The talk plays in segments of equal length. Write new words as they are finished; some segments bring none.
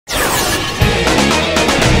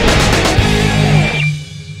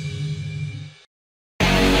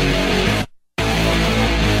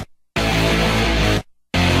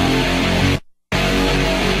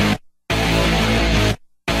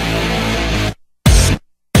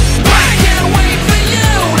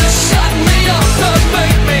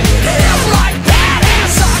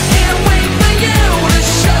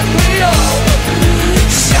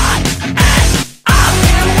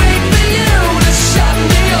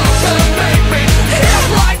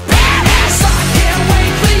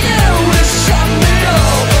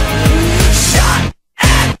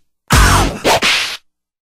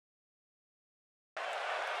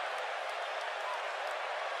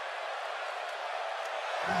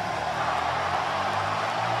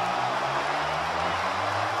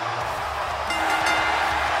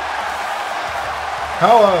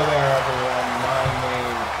Hello there, everyone. My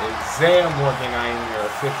name is Zaiah. I am your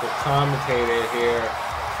official commentator here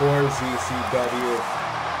for ZCW.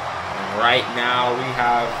 And right now we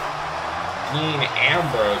have Dean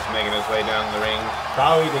Ambrose making his way down the ring,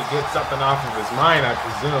 probably to get something off of his mind, I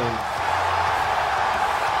presume.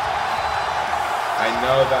 I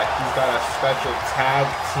know that he's got a special tag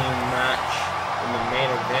team match in the main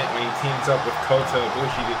event when he teams up with Corbin and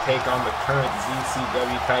Ibushi to take on the current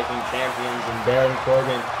ZCW Tag Team Champions and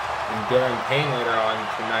Corbin and Payne later on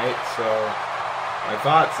tonight. So my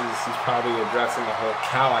thoughts is he's probably addressing the whole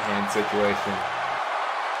Callahan situation.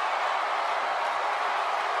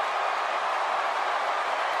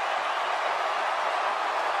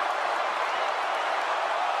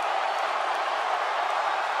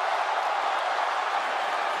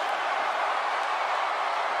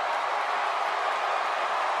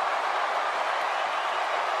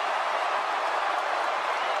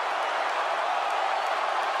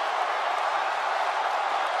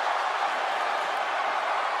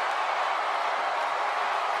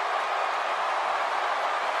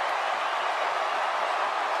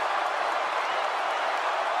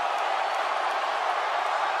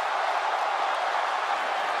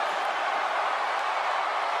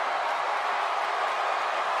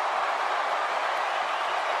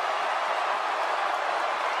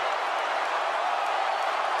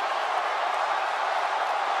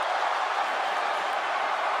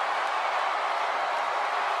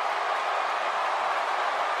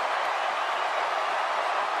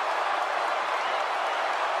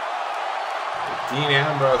 Dean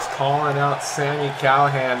Ambrose calling out Sami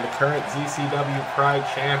Callihan, the current ZCW Pride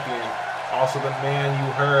Champion. Also the man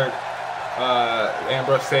you heard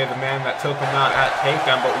Ambrose say, the man that took him out at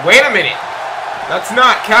Takedown. But wait a minute! That's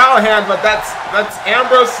not Callihan, but that's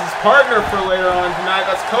Ambrose's partner for later on tonight.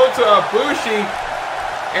 That's Corbin and Ibushi.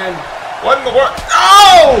 And what in the world?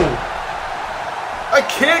 Oh! A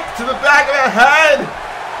kick to the back of the head!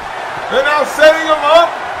 And now setting him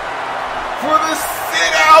up for the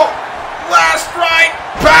sit-out last right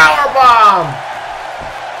powerbomb.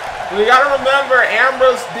 You gotta remember,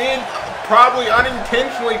 Ambrose did probably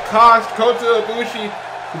unintentionally cost Corbin and Ibushi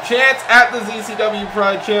the chance at the ZCW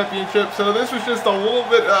Pride Championship. So this was just a little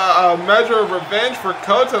bit a measure of revenge for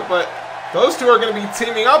Kota. But those two are going to be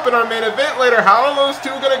teaming up in our main event later. How are those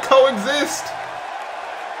two going to coexist?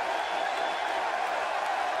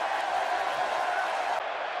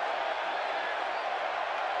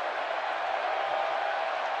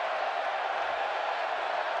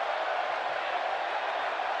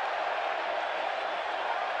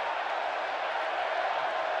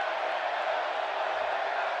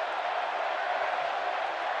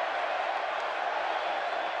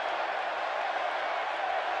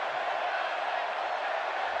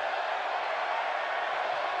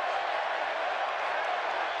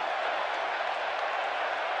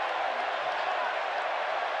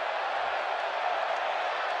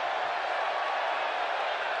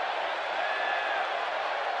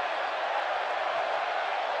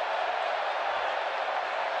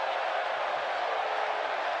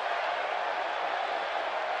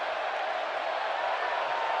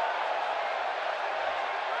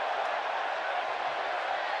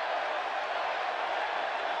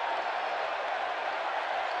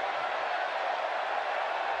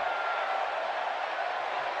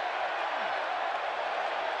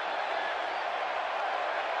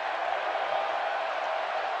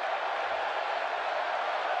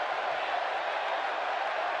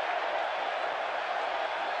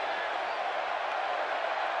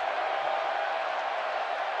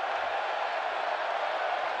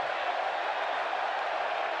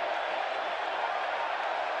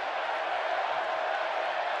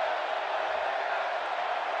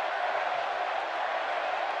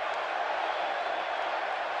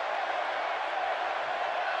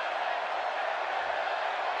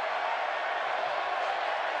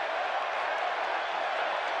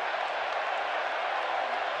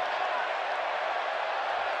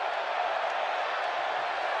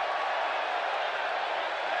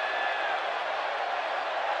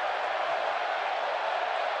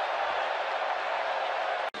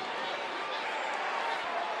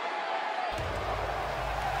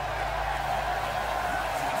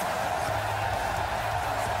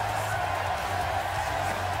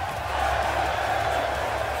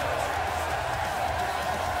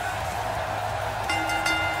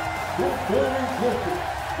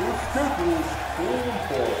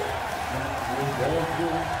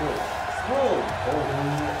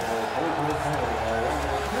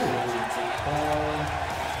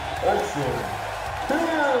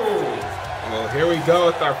 Well, here we go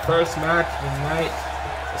with our first match of the night.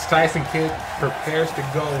 A as Tyson Kidd prepares to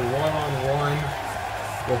go one-on-one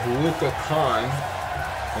with Luka Khan.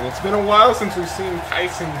 And it's been a while since we've seen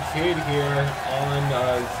Tyson Kidd here on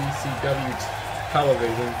ZCW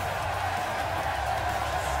television.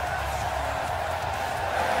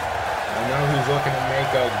 I know he's looking to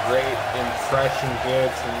make a great impression here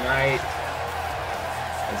tonight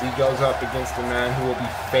as he goes up against a man who will be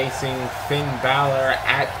facing Finn Balor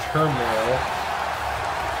at Turmoil.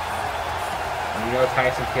 And you know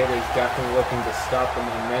Tyson Kidd is definitely looking to stop the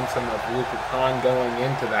momentum of Luka Khan going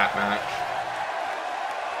into that match.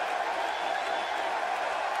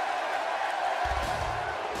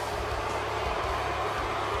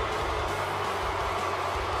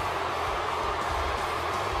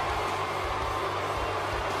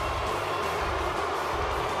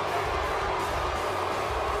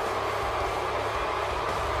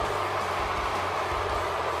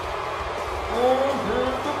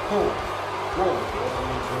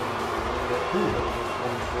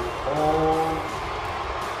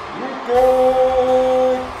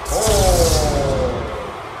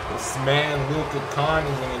 This man, Luka Khan,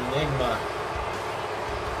 is an enigma.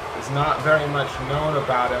 There's not very much known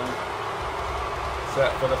about him,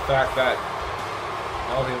 except for the fact that,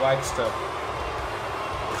 well, he likes to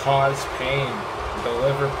cause pain,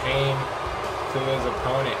 deliver pain to his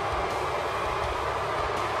opponent.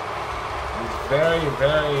 He's very,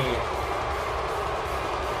 very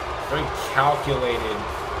calculated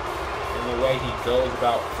in the way he goes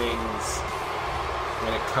about things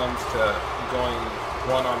when it comes to going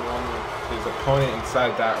one-on-one with his opponent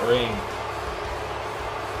inside that ring.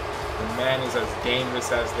 The man is as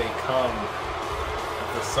dangerous as they come, and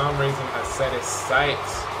for some reason has set his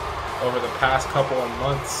sights over the past couple of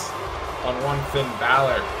months on one Finn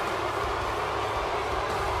Balor.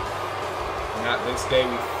 And at this day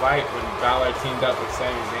we fight, when Balor teamed up with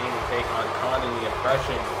Sami Zayn to take on Khan in the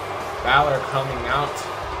oppression, Balor coming out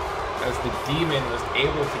as the Demon was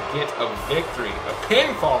able to get a victory, a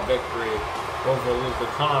pinfall victory over Luka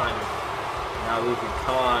Khan. Now Luka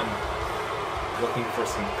Khan looking for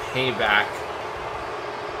some payback.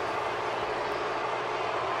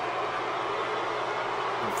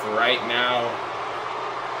 And for right now,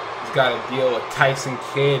 he's got to deal with Tyson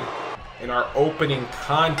Kidd in our opening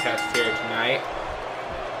contest here tonight.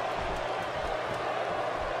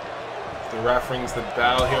 The ref rings the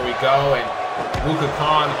bell. Here we go, and Luka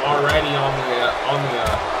Khan already on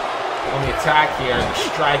the attack here,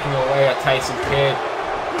 striking away at Tyson Kidd.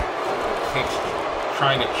 Kicks,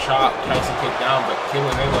 trying to chop Tyson Kidd down, but Kidd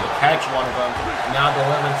was able to catch one of them. Now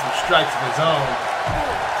delivering some strikes of his own.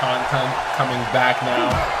 Khan coming back now.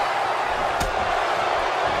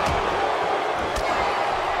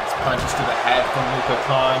 It's punches to the head from Luka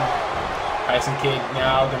Khan. Tyson Kidd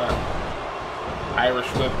now gonna Irish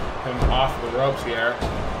whip him off the ropes here.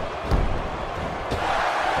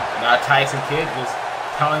 Now Tyson Kidd just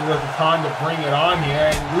telling Luka Khan to bring it on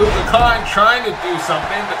here, and Luka Khan trying to do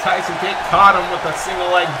something, but Tyson Kidd caught him with a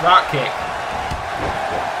single leg drop kick.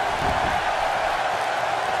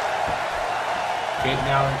 Kidd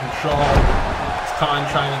now in control. It's Khan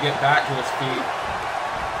trying to get back to his feet.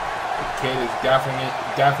 Kidd is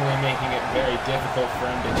definitely making it very difficult for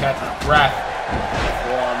him to catch his breath.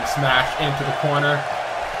 Forearm smash into the corner.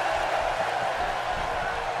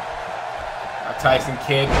 Now Tyson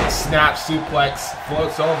Kidd, snap suplex,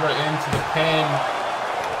 floats over into the pin.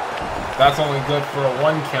 That's only good for a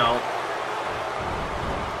 1 count.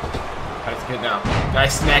 Tyson Kidd now.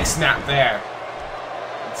 Nice neck snap there.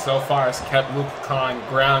 And so far has kept Luka Khan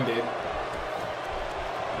grounded.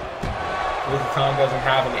 Luka Khan doesn't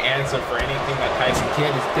have an answer for anything that Tyson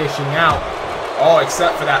Kidd is dishing out. Oh,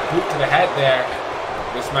 except for that boot to the head there.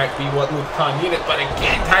 This might be what Luka Khan needed, but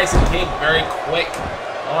again, Tyson Kidd very quick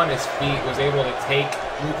on his feet, was able to take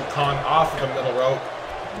Luka Khan off of the middle rope.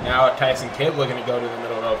 Now Tyson Kidd looking to go to the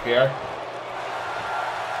middle rope here.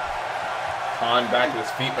 Khan back to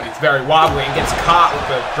his feet, but he's very wobbly and gets caught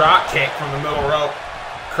with a drop kick from the middle rope,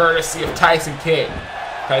 courtesy of Tyson Kidd.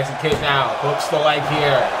 Tyson Kidd now hooks the leg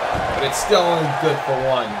here, but it's still only good for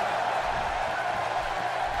 1.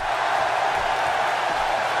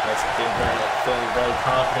 Tyson Kidd feeling very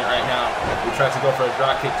confident right now. He tries to go for a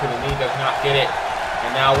drop kick to the knee, does not get it.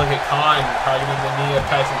 And now look at Khan targeting the knee of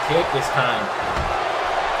Tyson Kidd this time.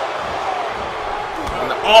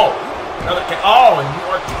 Oh, another kick. Oh, and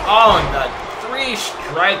more. Oh, and the 3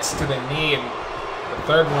 strikes to the knee, and the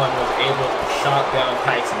third one was able to chop down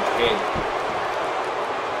Tyson Kidd.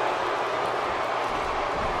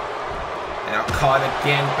 Now Khan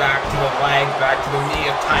again back to the leg, back to the knee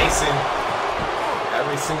of Tyson.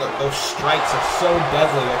 Every single, those strikes are so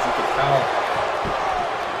deadly, as you can tell.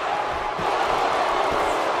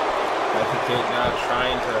 Kid now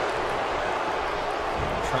trying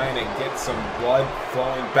to get some blood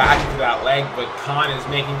flowing back into that leg, but Khan is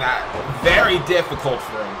making that very difficult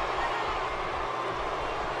for him.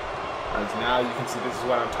 As now you can see, this is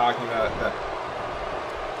what I'm talking about, that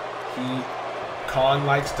Khan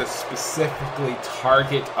likes to specifically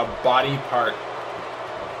target a body part,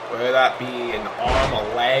 whether that be an arm,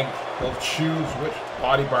 a leg. He'll choose which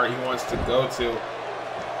body part he wants to go to,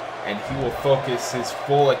 and he will focus his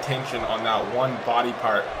full attention on that one body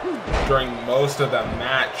part during most of the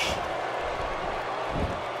match.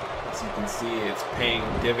 As you can see, it's paying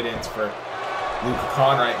dividends for Luka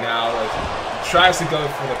Khan right now. Like, he tries to go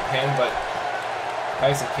for the pin, but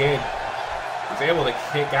Tyson Kidd was able to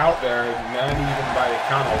kick out there, not even by the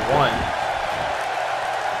count of 1.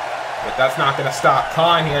 But that's not going to stop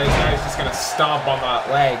Khan here. This guy's just going to stomp on that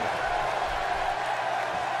leg.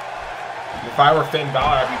 If I were Finn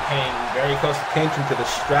Balor, I'd be paying very close attention to the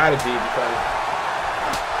strategy, because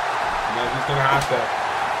he's going to have to.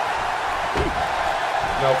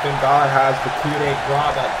 Finn Balor has the coup de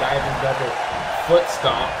grace, that diving double foot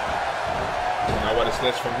stomp. Now what is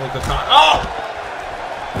this from Luka Khan? Oh!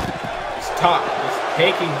 Just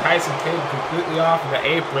taking Tyson Kidd completely off of the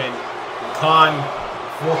apron. Khan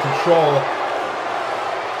full control.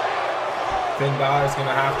 Finn Balor is going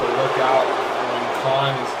to have to look out when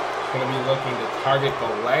Khan is going to be looking to target the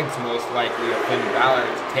legs, most likely, of Finn Balor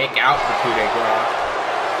to take out the coup de grace.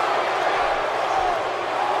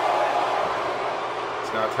 It's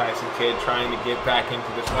now Tyson Kidd trying to get back into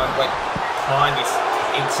this one, but Khan just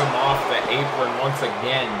takes him off the apron once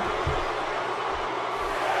again.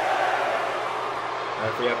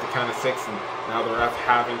 Referee at the count of 6, and now the ref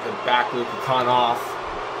having to back Luka Khan off.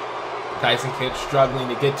 Tyson Kidd struggling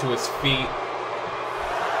to get to his feet.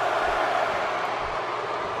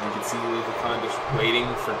 You can see Luka Khan just waiting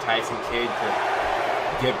for Tyson Kidd to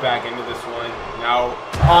get back into this one. Now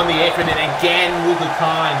on the apron, and again Luka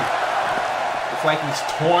Khan. It's like he's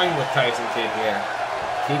toying with Tyson Kidd here.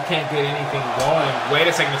 He can't get anything going. Wait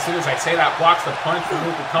a second, as soon as I say that, blocks the punch from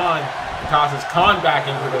Luka Khan and tosses Khan back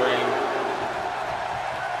into the ring.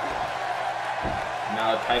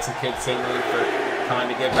 Now Tyson Kidd signaling for Khan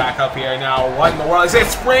to get back up here. Now what in the world is this?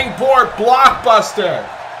 Springboard blockbuster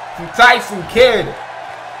from Tyson Kidd.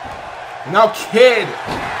 Now Kidd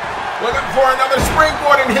looking for another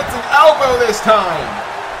springboard and hits an elbow this time.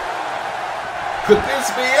 Could this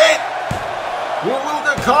be it? Will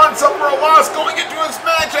Luka Khan suffer a loss going into his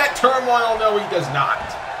match at Turmoil? No, he does not.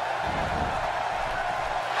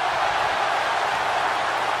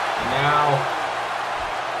 Now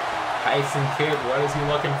Tyson Kidd, what is he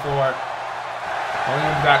looking for? Going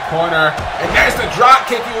into that corner, and there's the drop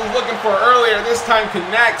kick he was looking for earlier. This time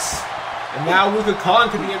connects. And now Luka Khan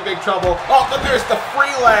could be in big trouble. Oh, but there's the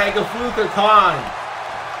free leg of Luka Khan.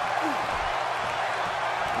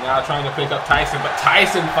 Now trying to pick up Tyson, but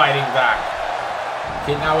Tyson fighting back.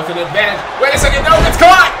 Kidd now with an advantage. Wait a second, no, gets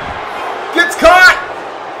caught! Gets caught!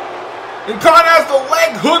 And Khan has the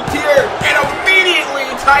leg hooked here, and immediately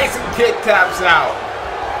Tyson Kidd taps out.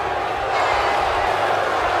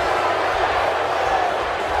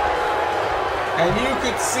 And you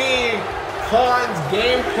could see Khan's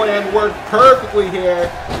game plan worked perfectly here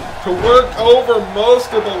to work over most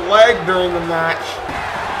of the leg during the match.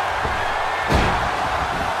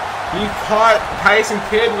 He caught Tyson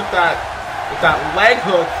Kidd with that leg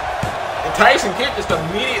hook, and Tyson Kidd just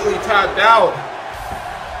immediately tapped out.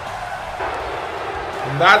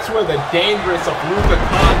 And that's where the dangerous of Luka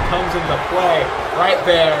Khan comes into play, right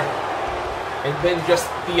there. And then just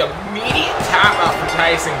the immediate tap out for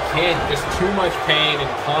Tyson Kidd, just too much pain,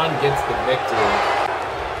 and Khan gets the victory.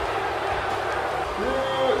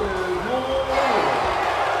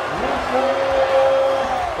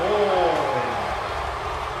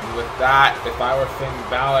 And with that, if I were Finn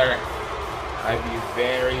Balor, I'd be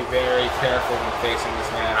very, very careful when facing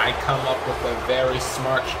this man. I'd come up with a very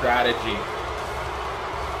smart strategy,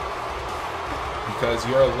 because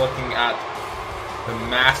you're looking at the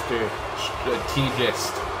master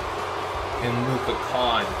strategist in Luka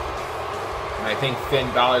Khan. And I think Finn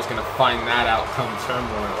Balor is going to find that out come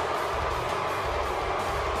Turmoil.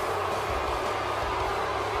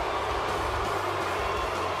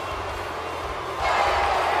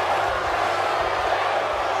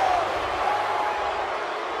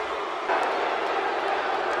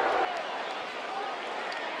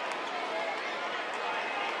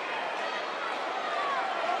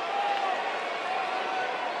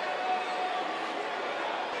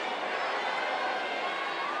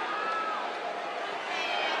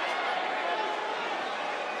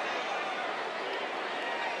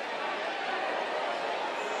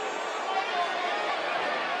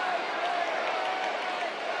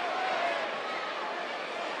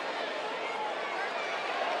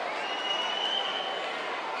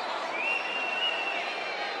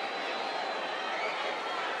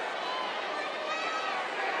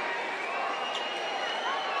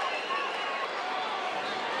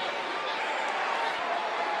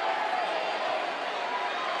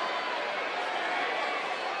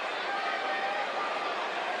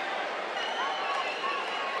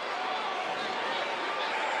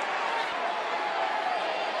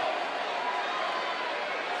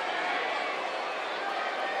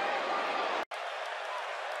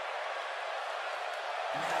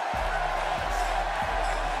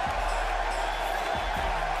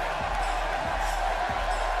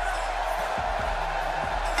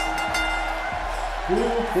 Ladies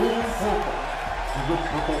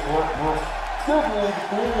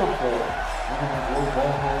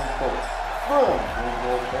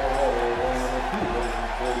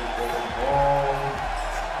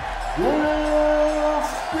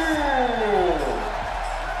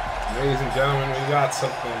and gentlemen, we got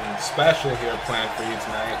something special here planned for you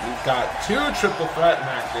tonight. We've got 2 triple threat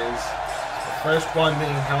matches. The first one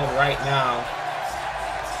being held right now.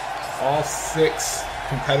 All 6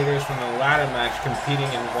 competitors from the ladder match competing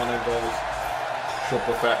in one of those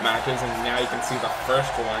triple threat matches, and now you can see the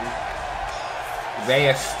first one.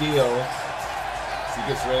 Zaiah as he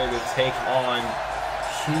gets ready to take on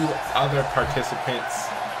 2 other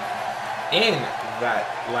participants in that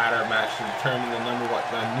ladder match to determine the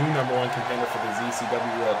new number 1 contender for the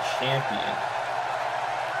ZCW World Champion.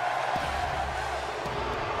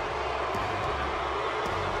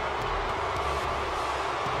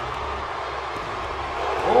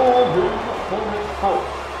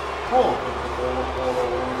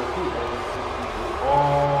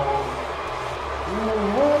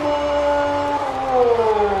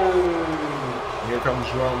 Here comes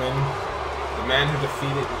Roman, the man who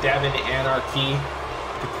defeated Devin Anarchy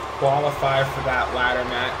to qualify for that ladder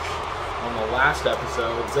match on the last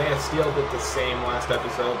episode. Zaiah Steele did the same last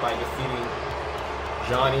episode by defeating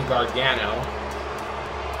Johnny Gargano.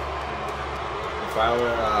 If I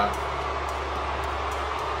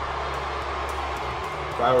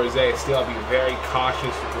were Zaiah Steele, I'd be very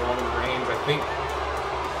cautious with Roman Reigns. I think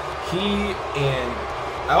he and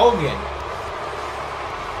Elgin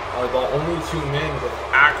are the only 2 men with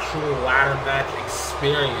actual ladder match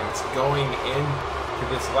experience going into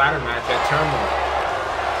this ladder match at Turmoil.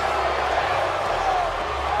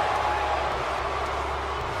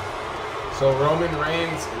 So Roman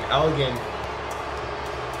Reigns and Elgin,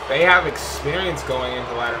 they have experience going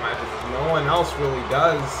into ladder matches. No one else really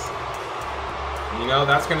does. You know,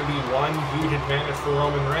 that's going to be one huge advantage for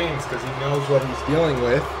Roman Reigns because he knows what he's dealing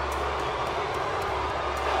with.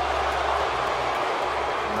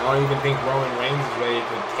 I don't even think Roman Reigns is ready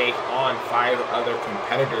to take on 5 other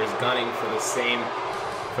competitors gunning for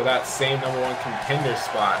that same number 1 contender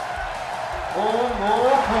spot.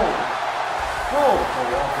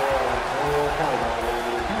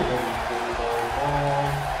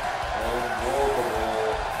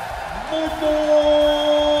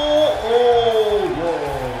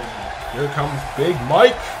 Here comes Big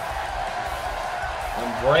Mike.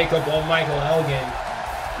 Unbreakable Michael Elgin.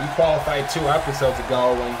 He qualified 2 episodes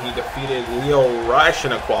ago when he defeated Lio Rush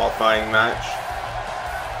in a qualifying match.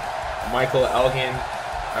 Michael Elgin,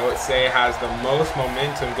 I would say, has the most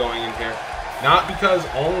momentum going in here. Not because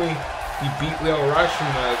only he beat Lio Rush in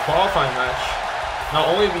the qualifying match, not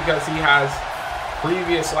only because he has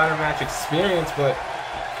previous ladder match experience, but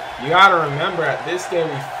you gotta remember at this day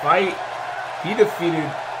we fight, he defeated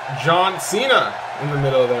John Cena in the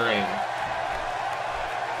middle of the ring.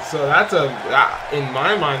 So that's in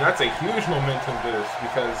my mind, that's a huge momentum boost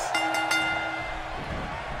because,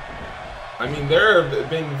 I mean, there have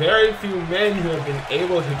been very few men who have been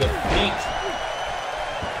able to defeat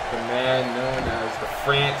the man known as the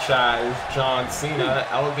franchise John Cena.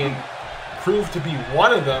 Elgin proved to be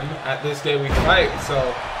one of them at this day we fight. So,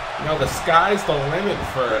 you know, the sky's the limit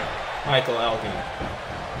for Michael Elgin.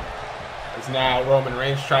 As now Roman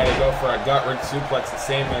Reigns trying to go for a gut-wrench suplex, the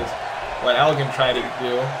same as what Elgin tried to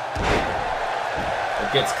do. It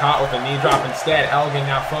gets caught with a knee drop instead. Elgin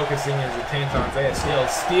now focusing his attention on Zaiah Steele.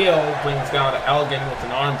 Steele brings down Elgin with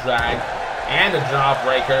an arm drag and a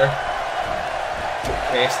jawbreaker.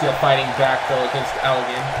 Zaiah Steele fighting back though against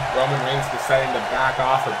Elgin. Roman Reigns deciding to back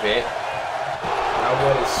off a bit. Now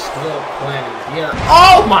what is Steele planning here?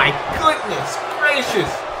 Oh my goodness gracious!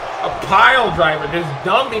 A pile driver just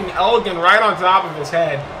dumping Elgin right on top of his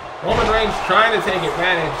head. Roman Reigns trying to take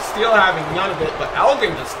advantage, Steele having none of it, but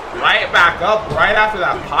Elgin just right back up right after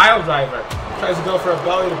that pile driver. Tries to go for a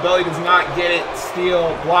belly-to-belly, does not get it.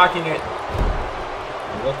 Steele blocking it.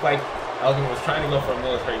 It looked like Elgin was trying to go for a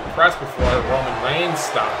military press before Roman Reigns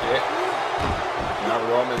stopped it. Now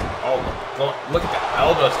Roman, look at the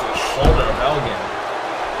elbows to the shoulder of Elgin.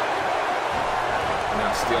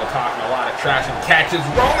 Now Steele talking a lot of trash and catches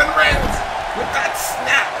Roman Reigns with that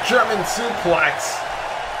snap German suplex.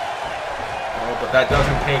 Oh, but that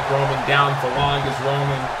doesn't take Roman down for long as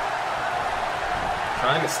Roman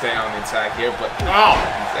trying to stay on the attack here, but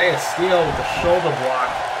Zaiah Steele with the shoulder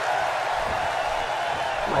block.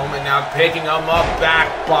 Roman now picking him up, back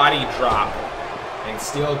body drop. And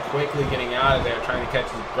Steele quickly getting out of there, trying to catch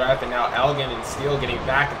his breath, and now Elgin and Steele getting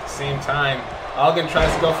back at the same time. Elgin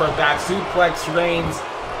tries to go for a back suplex, Reigns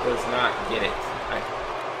does not get it.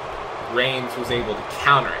 Reigns was able to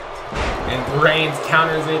counter it. And Reigns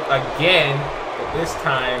counters it again, but this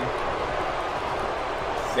time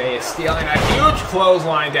Zaiah stealing a huge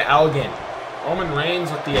clothesline to Elgin. Roman Reigns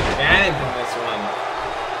with the advantage in this one.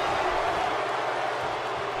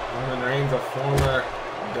 Roman Reigns, a former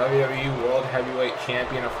WWE World Heavyweight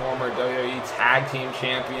Champion, a former WWE Tag Team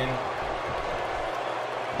Champion.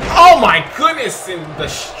 Oh my goodness, and the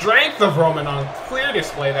strength of Roman on clear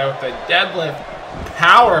display there with the deadlift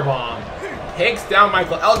powerbomb. Takes down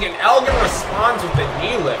Michael Elgin. Elgin responds with the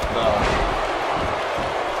knee lift though.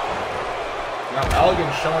 Now Elgin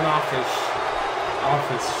showing off his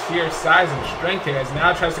sheer size and strength here, as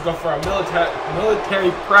now tries to go for a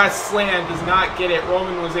military press slam. Does not get it.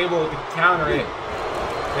 Roman was able to counter it.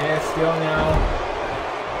 Zaiah still now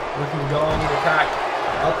looking to go on the attack.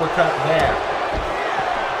 Uppercut there.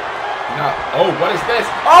 Now, oh, what is this?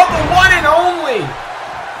 Oh, the one and only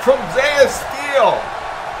from Zaiah Steel.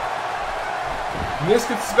 And this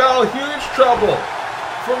could spell huge trouble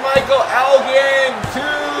for Michael Elgin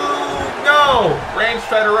no! Reigns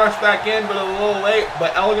tried to rush back in, but a little late,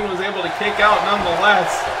 but Elgin was able to kick out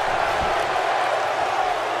nonetheless.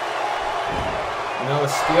 No,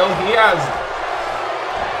 Steel, he has,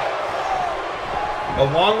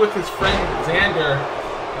 along with his friend Xander,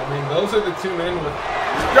 I mean, those are the two men with...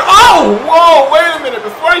 Oh! Whoa! Wait a minute!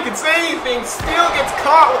 Before he could say anything, Steel gets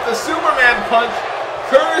caught with the Superman punch,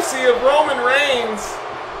 courtesy of Roman Reigns.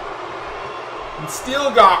 And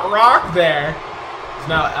Steel got rocked there.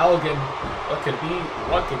 Now Elgin, what could he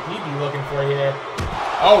be looking for here?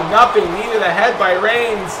 Oh, nothing. Knee to the head by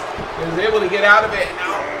Reigns. He was able to get out of it. And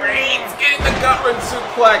now Reigns getting the gut-wrench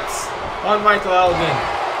suplex on Michael Elgin.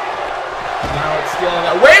 Now it's Steel.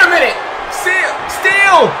 Wait a minute!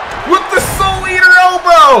 Steel with the Soul Eater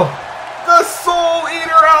elbow! The Soul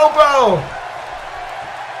Eater elbow!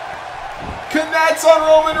 Connects on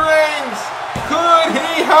Roman Reigns. Could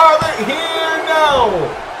he have it here? No.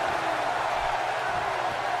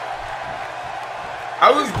 I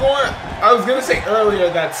was gonna say earlier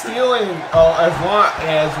that Steel and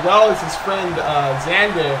as well as his friend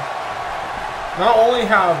Xander not only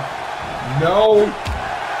have no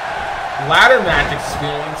ladder match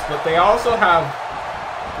experience, but they also have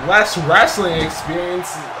less wrestling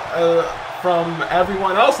experience from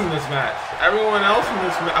everyone else in this match. Everyone else in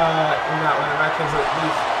this in that ladder match has at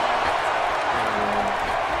least.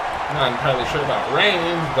 I'm not entirely sure about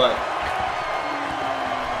Reigns, but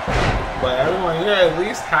everyone here at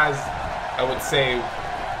least has, I would say,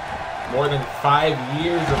 more than 5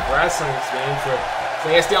 years of wrestling experience. For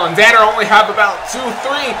Zaiah Steel and Xander only have about 2,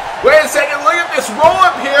 3. Wait a second, look at this roll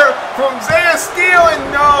up here from Zaiah Steel, and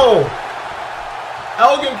no!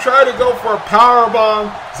 Elgin tried to go for a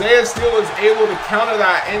powerbomb. Zaiah Steel was able to counter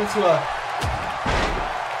that into a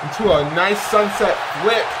nice sunset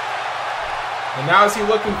flip. And now is he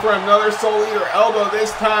looking for another Soul Eater elbow,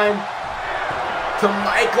 this time to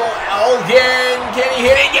Michael Elgin. Can he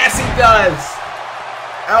hit it? Yes, he does.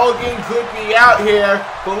 Elgin could be out here,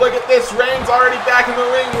 but look at this. Reigns already back in the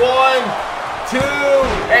ring. 1, 2,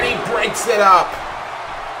 and he breaks it up.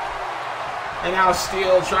 And now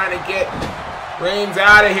Steel trying to get Reigns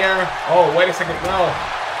out of here. Oh, wait a second. No.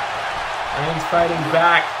 Reigns fighting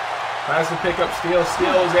back. Tries to pick up Steel.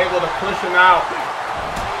 Steel is able to push him out.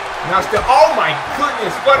 Now Steel. Oh my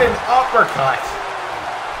goodness, what an uppercut.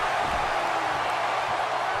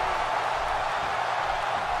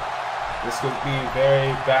 This would be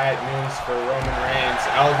very bad news for Roman Reigns.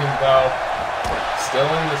 Elgin, though, still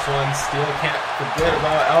in this one. Steel can't forget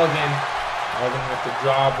about Elgin. Elgin with the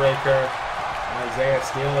jawbreaker. Zaiah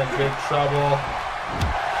Steel in big trouble.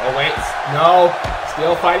 Oh, wait. No.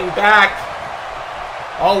 Steel fighting back.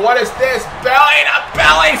 Oh, what is this? Belly to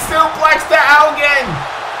belly suplex to Elgin.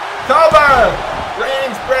 Cover.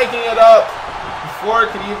 Reigns breaking it up before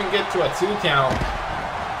it could even get to a 2 count.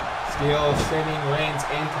 Steel sending Reigns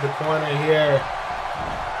into the corner here.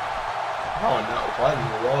 Oh no, what in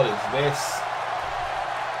the world is this?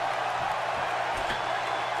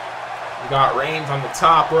 We got Reigns on the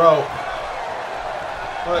top rope.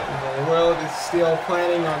 What in the world is Steel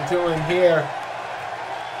planning on doing here?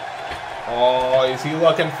 Oh, is he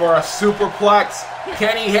looking for a superplex?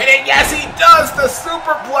 Can he hit it? Yes, he does! The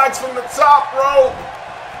superplex from the top rope!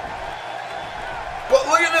 But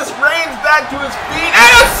look at this, Reigns back to his feet,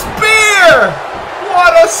 and a spear!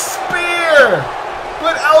 What a spear!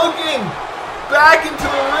 But Elgin back into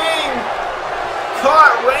the ring,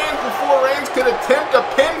 caught Reigns before Reigns could attempt a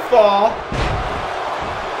pinfall.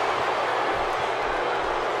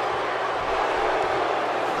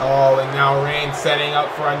 Oh, and now Reigns setting up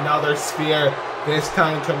for another spear, this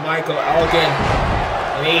time to Michael Elgin,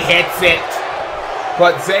 and he hits it.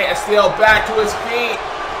 But Zaiah Steel back to his feet.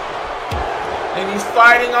 And he's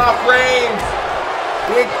fighting off Reigns.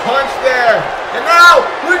 Big punch there. And now,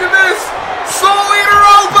 look at this. Soul Eater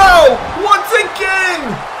elbow once again.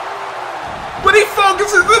 But he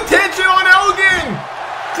focuses attention on Elgin.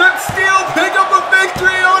 Does Steel pick up a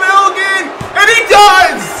victory on Elgin? And he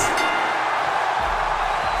does.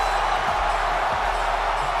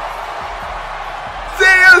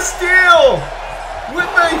 Zaiah Steel with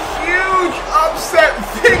a huge upset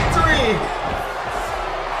victory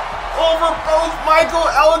over both Michael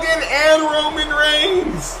Elgin and Roman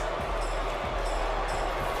Reigns.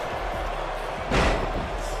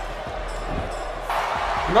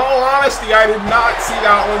 In all honesty, I did not see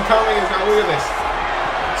that one coming. Now look at this.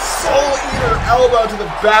 Soul Eater elbow to the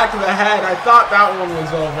back of the head. I thought that one was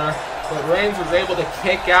over, but Reigns was able to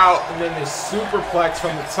kick out, and then this superplex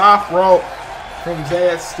from the top rope from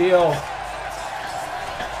Zaiah Steel.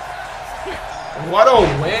 What a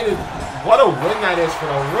win. What a win that is for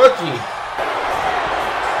a rookie.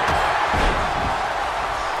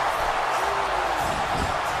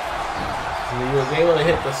 He was able to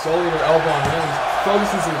hit the Soul Eater elbow on Reigns,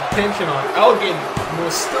 focuses his attention on Elgin, and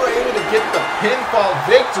was still able to get the pinfall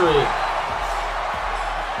victory.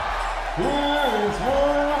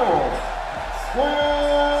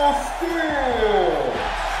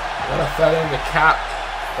 What a feather in the cap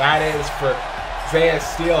that is for Zaiah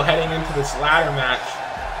Steel heading into this ladder match.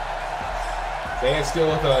 Zaiah Steel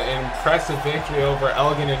with an impressive victory over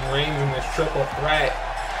Elgin and Reigns in this triple threat.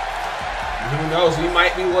 And who knows, we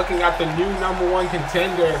might be looking at the new #1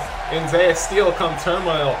 contender in Zaiah Steel come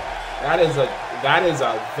Turmoil. That is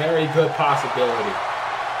a very good possibility.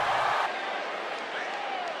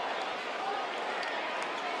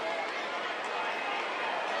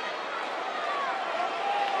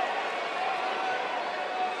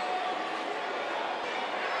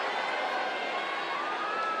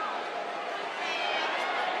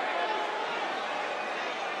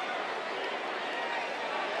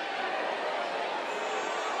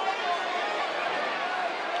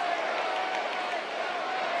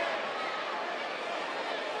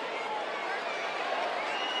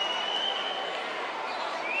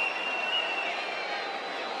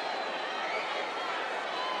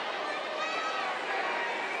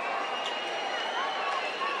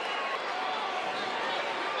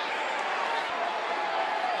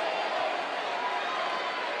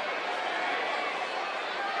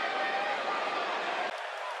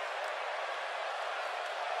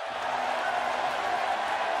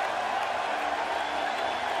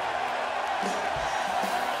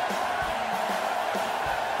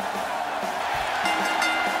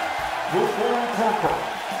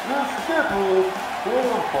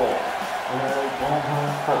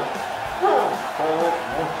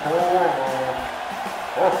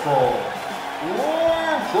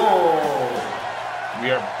 We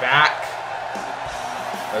are back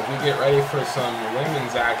as we get ready for some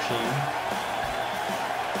women's action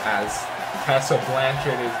as Tessa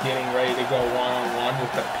Blanchard is getting ready to go one-on-one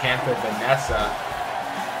with the Panther Vanessa.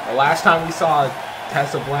 The last time we saw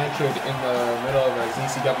Tessa Blanchard in the middle of a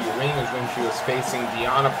ZCW ring was when she was facing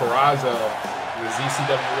Deonna Purrazzo in the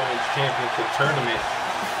ZCW World Championship tournament.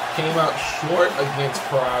 Came out short against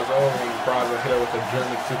Purrazzo when Purrazzo hit her with a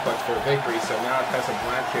German suplex for a victory. So now Tessa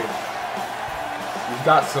Blanchard, she's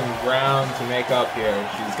got some ground to make up here.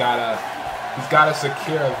 She's got to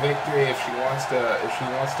secure a victory if she wants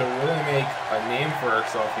to really make a name for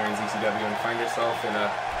herself here in ZCW and find herself in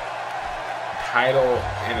a title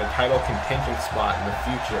contention spot in the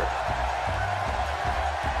future.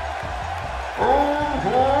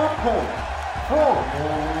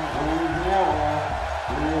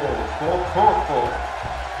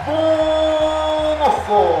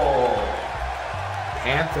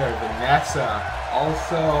 Panther Vanessa,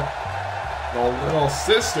 also the little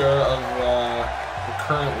sister of the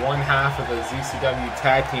current one half of the ZCW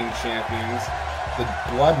Tag Team Champions, the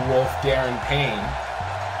Blood Wolf Darren Payne.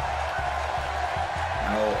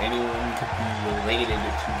 Now anyone could be related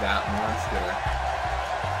to that monster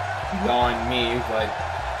beyond me, but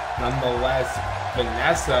nonetheless,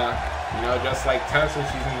 Vanessa, you know, just like Tessa,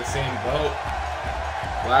 she's in the same boat.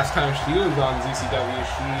 Last time she was on ZCW,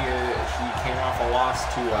 she came off a loss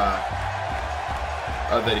to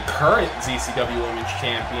the current ZCW Women's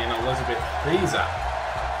Champion, Elizabeth Frieza.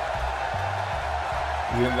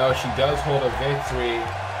 Even though she does hold a victory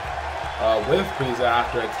with Frieza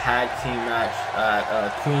after a tag team match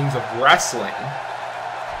at Queens of Wrestling.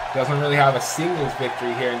 Doesn't really have a singles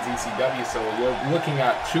victory here in ZCW, so we're looking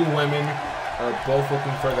at two women who are both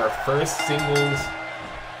looking for their first singles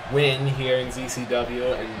win here in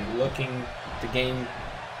ZCW and looking to gain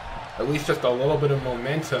at least just a little bit of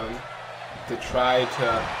momentum to try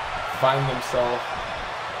to find themselves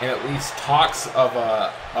in at least talks of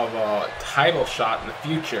a title shot in the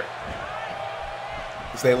future.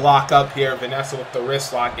 As they lock up here, Vanessa with the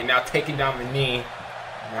wrist lock and now taking down the knee.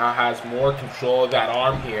 Now has more control of that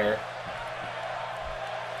arm here.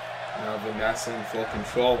 Now Vanessa in full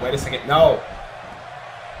control. Wait a second, no!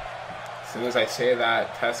 As soon as I say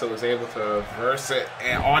that, Tessa was able to reverse it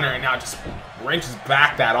and on her and now just wrenches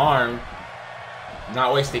back that arm.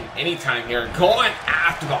 Not wasting any time here. Going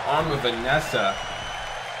after the arm of Vanessa.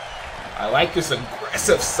 I like this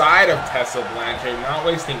aggressive side of Tessa Blanchard. Not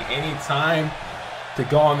wasting any time to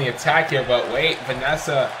go on the attack here. But wait,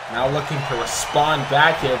 Vanessa now looking to respond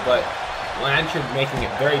back here. But Blanchard making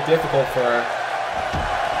it very difficult for her.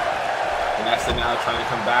 Vanessa now trying to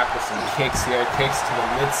come back with some kicks here. Kicks to the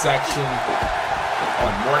midsection. Oh,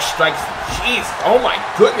 more strikes. Jeez. Oh my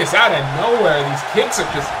goodness. Out of nowhere. These kicks are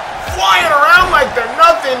just flying around like they're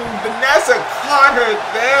nothing. Vanessa caught her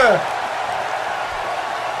there.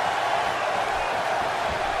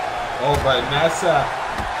 Oh, Vanessa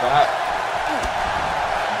got...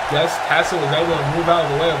 I guess Tessa was able to move out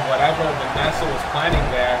of the way of whatever Vanessa was planning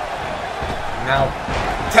there. Now,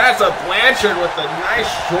 Tessa Blanchard with a nice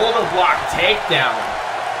shoulder block takedown.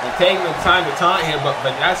 And taking the time to taunt here, but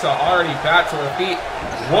Vanessa already back to her feet.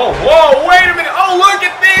 Whoa, whoa, wait a minute. Oh, look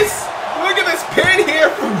at this. Look at this pin here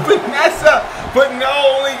from Vanessa. But no,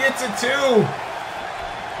 only gets a 2.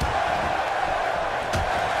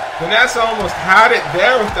 Vanessa almost had it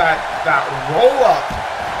there with that roll-up.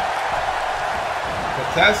 But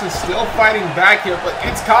Tessa's still fighting back here, but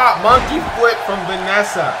gets caught. Monkey flip from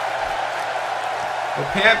Vanessa. The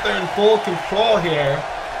Panther in full control here.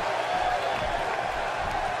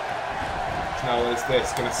 Now what is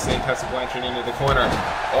this? Gonna send Tessa Blanchard into the corner.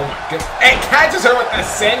 Oh my goodness. And catches her with the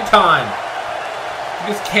senton.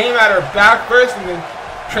 He just came at her back first and then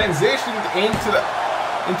transitioned into the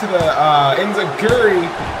enziguri.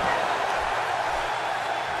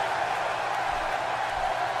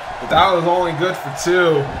 But that was only good for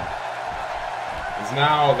 2. Because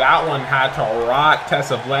now that one had to rock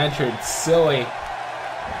Tessa Blanchard silly.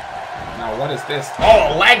 Now what is this?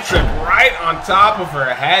 Oh, leg trip right on top of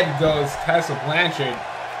her head goes Tessa Blanchard.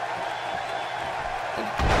 And,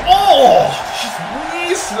 oh, she's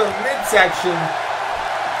squeezed to the midsection.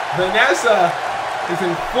 Vanessa is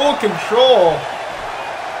in full control.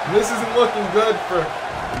 This isn't looking good for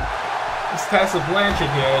this Tessa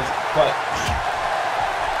Blanchard here, but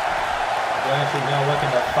Blanchard now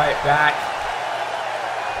looking to fight back.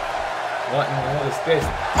 What in the world is this?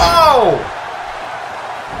 Oh!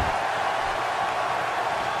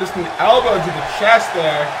 Just an elbow to the chest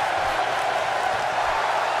there.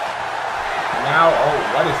 Now, oh,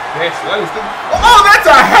 what is this? What is this? Oh, that's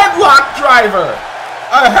a headlock driver!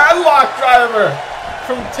 A headlock driver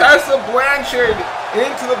from Tessa Blanchard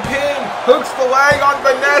into the pin. Hooks the leg on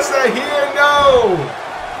Vanessa here. No!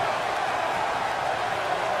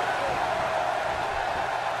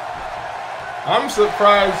 I'm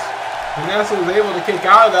surprised Vanessa was able to kick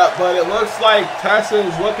out of that, but it looks like Tessa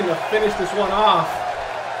is looking to finish this one off.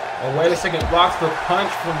 Oh, wait a second. Blocks the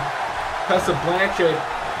punch from Tessa Blanchard.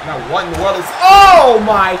 Now, what in the world is... Oh,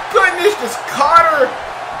 my goodness. Just caught her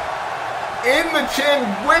in the chin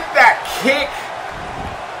with that kick.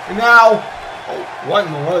 Now, oh, what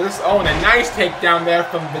in the world is this? Oh, and a nice takedown there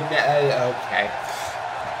from Vanessa. Okay.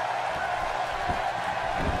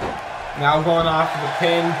 Now going off of the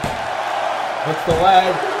pin. Hooks the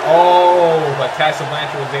leg. Oh, but Tessa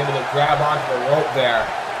Blanchard was able to grab onto the rope there.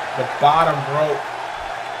 The bottom rope.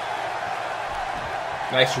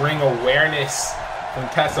 Nice ring awareness from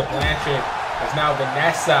Tessa Blanchard. As now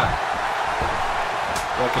Vanessa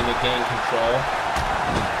looking to gain control.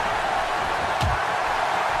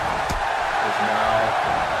 Is now,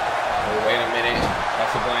 oh wait a minute,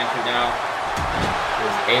 Tessa Blanchard now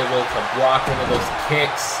is able to block one of those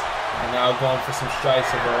kicks. And now going for some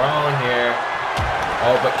strikes of her own here.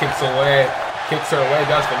 Oh, but kicks away. Kicks her away,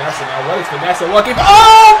 does Vanessa. Now what is Vanessa looking for?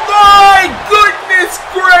 Oh my goodness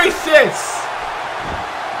gracious!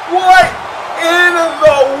 What in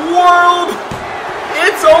the world?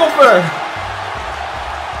 It's over.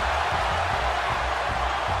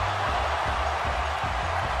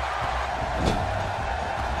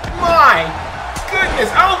 My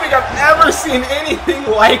goodness, I don't think I've ever seen anything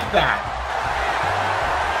like that.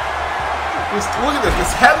 Just look at this.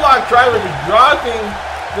 This headlock driver is dropping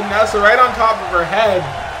Vanessa right on top of her head.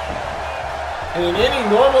 And in any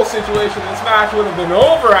normal situation, this match would have been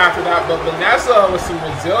over after that, but Vanessa, with some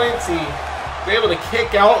resiliency, was able to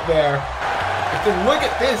kick out there. But then look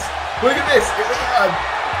at this. Look at this. A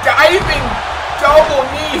diving double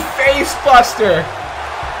knee face buster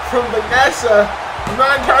from Vanessa. I'm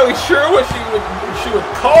not entirely sure what she would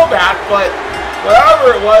call that, but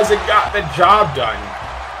whatever it was, it got the job done.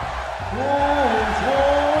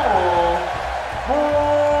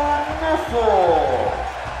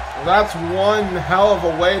 That's one hell of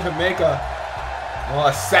a way to make a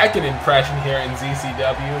second impression here in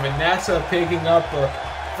ZCW. Vanessa picking up a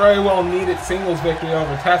very well needed singles victory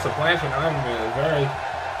over Tessa Blanchard. I'm very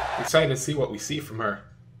excited to see what we see from her.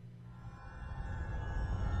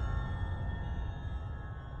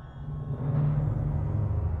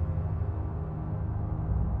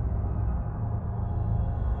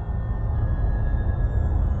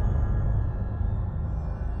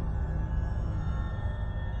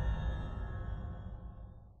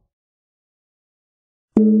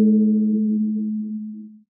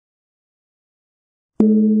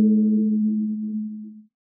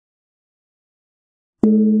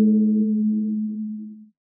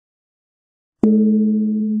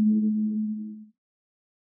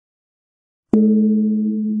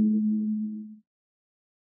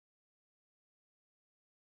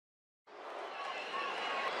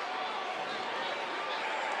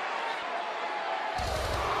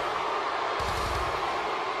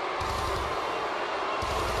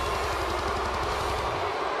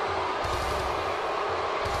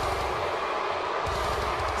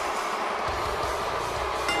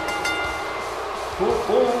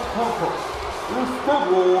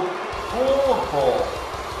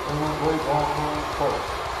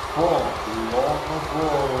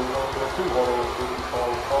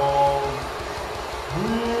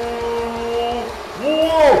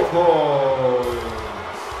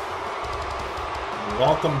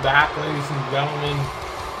 Welcome back, ladies and gentlemen,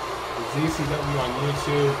 to ZCW on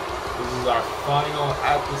YouTube. This is our final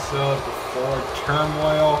episode before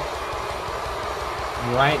Turmoil.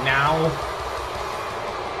 And right now,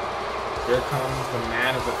 here comes the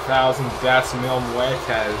man of 1,000 deaths, Mil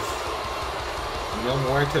Muertes. Mil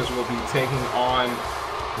Muertes will be taking on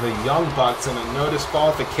the Young Bucks in a no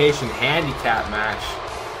disqualification handicap match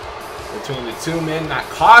between the two men that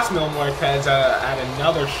cost Mil Muertes at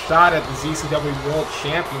another shot at the ZCW World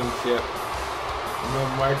Championship. Mil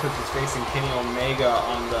Muertes is facing Kenny Omega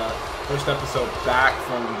on the first episode back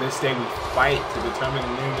from This Day We Fight to determine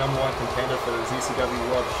a new #1 contender for the ZCW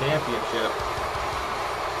World Championship.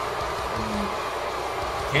 And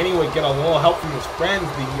Kenny would get a little help from his friends,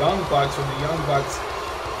 the Young Bucks, when the Young Bucks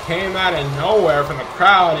came out of nowhere from the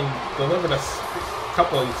crowd and delivered a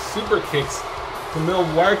couple of super kicks to Mil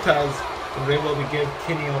Muertes, was able to give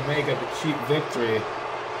Kenny Omega the cheap victory.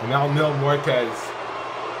 And now Mil Muertes,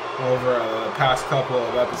 over the past couple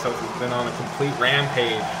of episodes, has been on a complete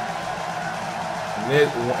rampage.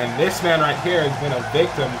 And this man right here has been a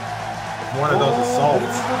victim of one of those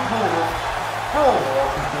assaults.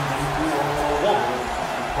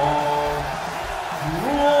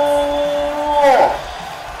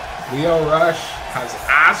 Lio Rush has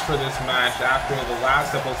asked for this match after the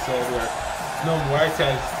last episode where Mil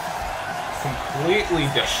Muertes completely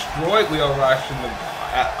destroyed Lio Rush in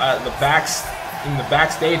the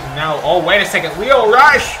backstage, and now, oh wait a second, Lio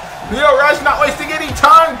Rush not wasting any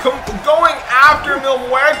time, going after Mil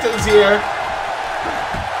Muertes here.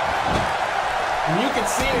 And you can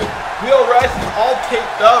see Lio Rush is all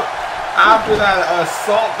taped up after that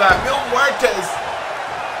assault that Mil Muertes,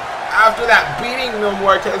 after that beating Mil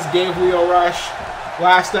Muertes gave Lio Rush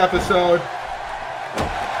last episode.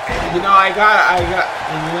 You know, I got,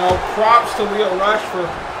 you know, props to Lio Rush for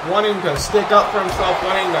wanting to stick up for himself,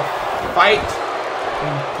 wanting to fight,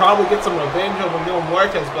 and probably get some revenge over Mil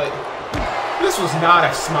Muertes, but this was not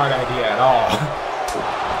a smart idea at all.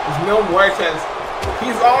 Because Mil Muertes,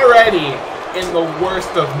 he's already in the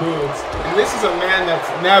worst of moods, and this is a man that's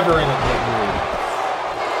never in a good mood.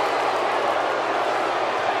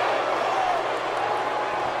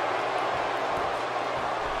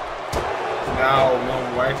 Now Mil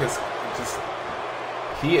Muertes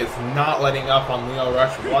he is not letting up on Lio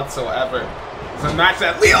Rush whatsoever. It's a match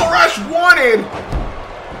that Lio Rush wanted,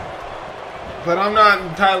 but I'm not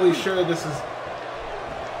entirely sure this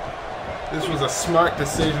was a smart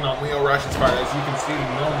decision on Lio Rush's part. As you can see,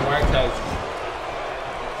 Mil Muertes,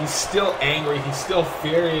 he's still angry, he's still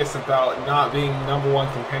furious about not being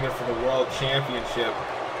 #1 contender for the World Championship.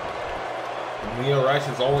 And Lio Rush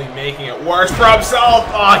is only making it worse for himself.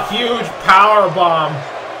 A huge power bomb.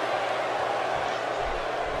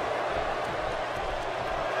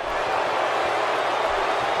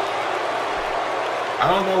 I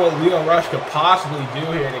don't know what Lio Rush could possibly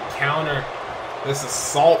do here to counter this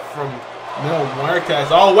assault from Mil Muertes.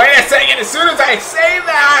 Oh, wait a second. As soon as I say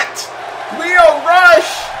that, Lio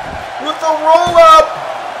Rush with the roll-up.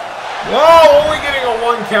 Oh, only getting a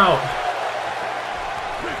 1 count.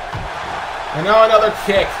 And now another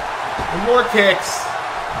kick. And more kicks.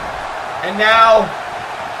 And now,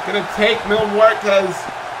 gonna take Mil Muertes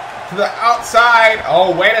to the outside.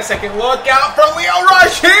 Oh, wait a second. Look out for Lio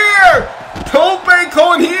Rush here! Tope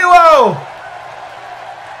con Hilo!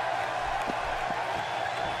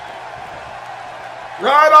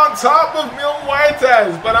 Right on top of Mil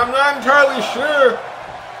Muertes, but I'm not entirely sure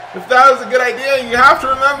if that was a good idea. You have to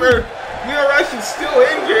remember, Lio Rush is still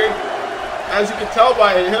injured, as you can tell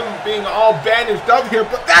by him being all bandaged up here,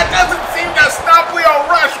 but that doesn't seem to stop Lio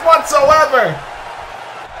Rush whatsoever.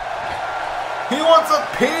 He wants a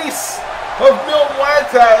piece of Mil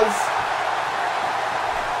Muertes,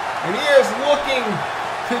 and he is looking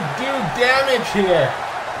to do damage here.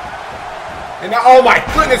 And now, oh my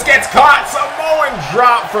goodness, gets caught! Samoan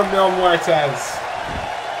drop from Mil Muertes.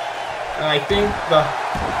 And I think the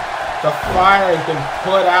fire has been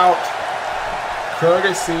put out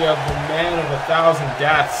courtesy of the man of 1,000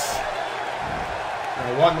 deaths.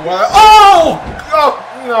 And oh! Oh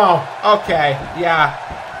no. Okay, yeah.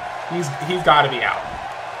 He's gotta be out.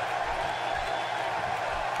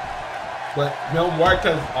 But Mil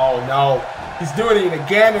Muertes, oh no. He's doing it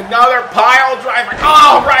again. Another pile driver.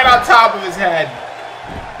 Oh, right on top of his head.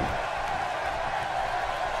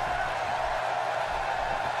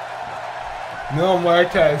 Mil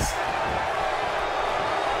Muertes.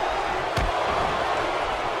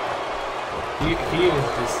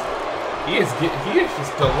 He is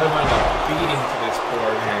just delivering a beating to this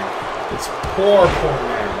poor man. This poor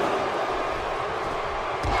man.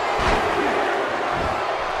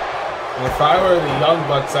 If I were the Young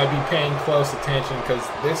Bucks, I'd be paying close attention, because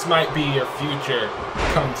this might be your future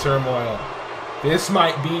come Turmoil. This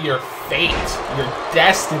might be your fate, your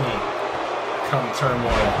destiny come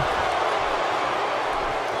Turmoil.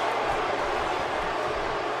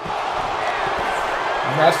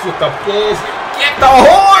 Mess with the bulls, get the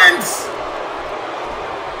horns!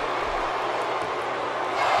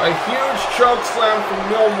 A huge choke slam from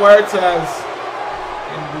Mil Muertes,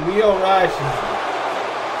 and Lio Rush is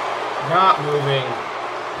not moving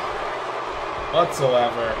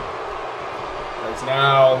whatsoever. As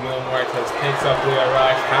now Mil Muertes picks up Lio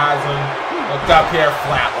Rush, has him hooked up here,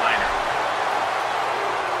 flatliner.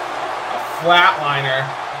 A flatliner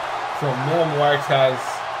from Mil Muertes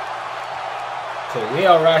to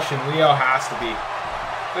Lio Rush, and Lio has to be.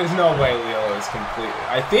 There's no way Lio is completely.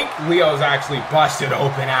 I think Leo's actually busted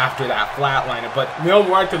open after that flatliner, but Mil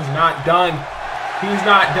Muertes not done. He's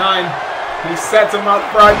not done. He sets him up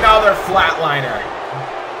for another flatliner.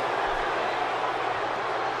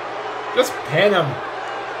 Just pin him.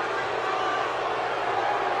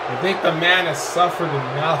 I think the man has suffered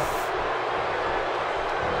enough.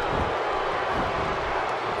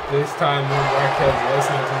 This time, Mil Muertes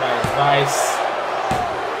listening to my advice.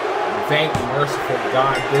 And thank merciful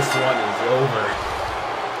God, this one is over.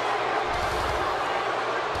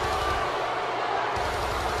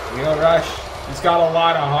 Lio Rush. He's got a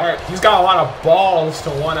lot of heart. He's got a lot of balls to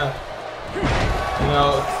want to,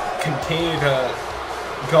 continue to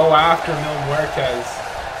go after Mil Muertes.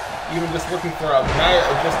 Even just looking for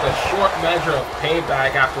just a short measure of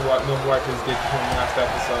payback after what Mil Muertes did to him last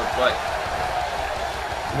episode. But,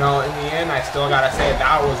 in the end, I still got to say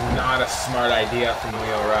that was not a smart idea from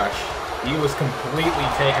Lio Rush. He was completely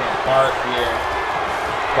taken apart here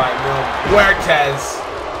by Mil Muertes.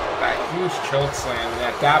 That huge choke slam, and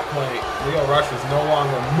at that point, Lio Rush was no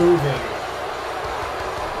longer moving.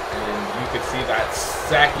 And you could see that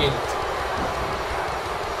second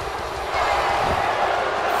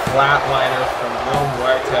flatliner from Mil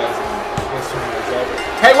Muertes, and this one was over.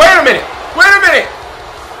 Hey, wait a minute! Wait a minute!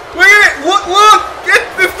 Wait a minute! Look!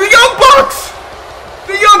 It's the Young Bucks!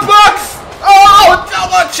 The Young Bucks! Oh,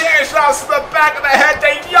 double chair shots to the back of the head.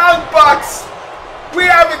 The Young Bucks! We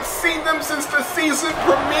haven't seen them since the season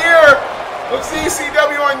premiere of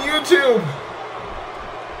ZCW on YouTube.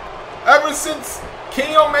 Ever since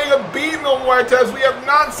King Omega beat Mil Muertes, we have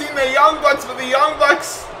not seen the Young Bucks, but the Young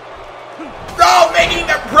Bucks, making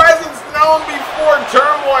their presence known before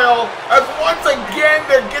Turmoil, as once again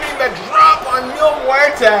they're getting the drop on Mil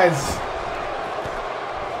Muertes.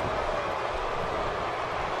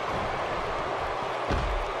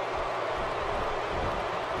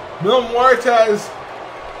 Mil Muertes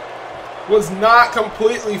was not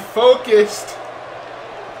completely focused,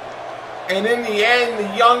 and in the end,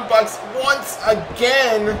 the Young Bucks once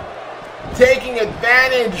again taking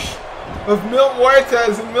advantage of Mil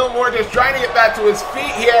Muertes, and Mil Muertes trying to get back to his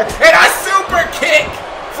feet here, and a super kick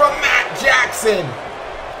from Matt Jackson.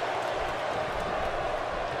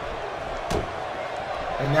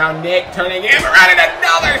 And now Nick turning him around, and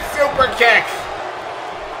another super kick.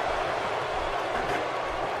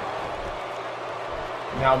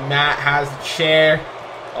 Now Matt has the chair.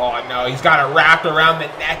 Oh no, he's got it wrapped around the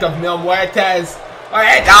neck of Mil Muertes. Oh,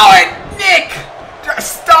 Nick!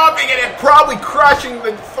 Just stomping it and probably crushing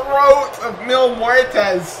the throat of Mil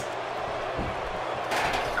Muertes.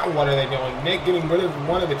 Now what are they doing? Nick getting rid of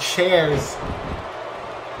one of the chairs.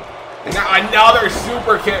 And now another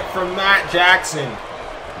super kick from Matt Jackson.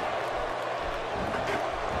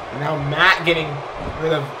 And now Matt getting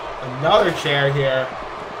rid of another chair here.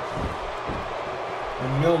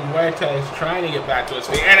 And Mil Muertes trying to get back to his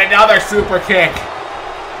feet. And another super kick.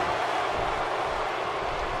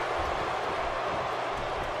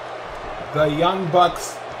 The Young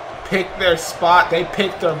Bucks picked their spot. They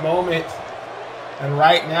picked their moment. And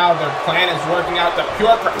right now their plan is working out to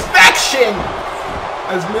pure perfection.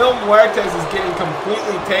 As Mil Muertes is getting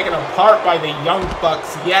completely taken apart by the Young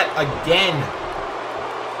Bucks yet again.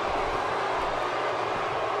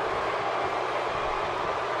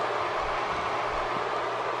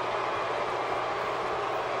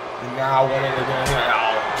 And now what are they doing here?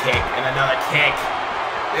 Oh, kick and another kick.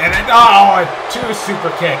 And two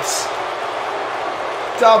super kicks.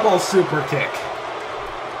 Double super kick.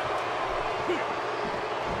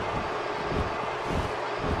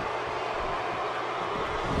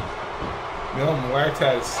 Mil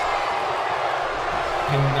Muertes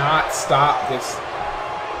cannot stop this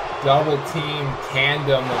double team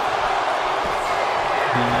tandem of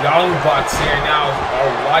the Young Bucks here now. Oh,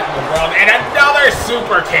 what in the world? And another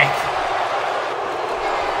super kick.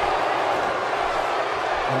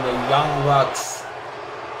 And the Young Bucks,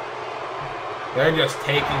 they're just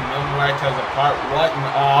taking Mil Muertes apart. What in,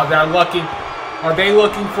 oh, they're looking. Are they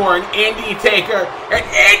looking for an indie taker? An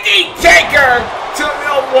indie taker to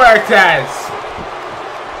Mil Muertes.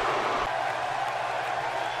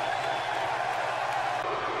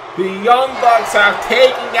 The Young Bucks have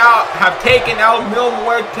taken out Mil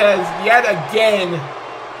Muertes yet again.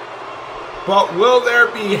 But will there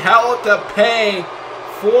be hell to pay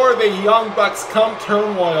for the Young Bucks come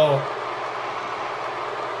Turmoil?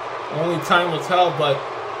 Only time will tell, but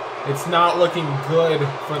it's not looking good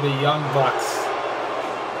for the Young Bucks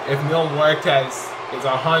if Mil Muertes is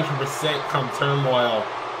 100% come Turmoil.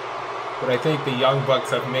 But I think the Young Bucks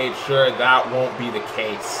have made sure that won't be the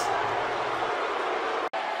case.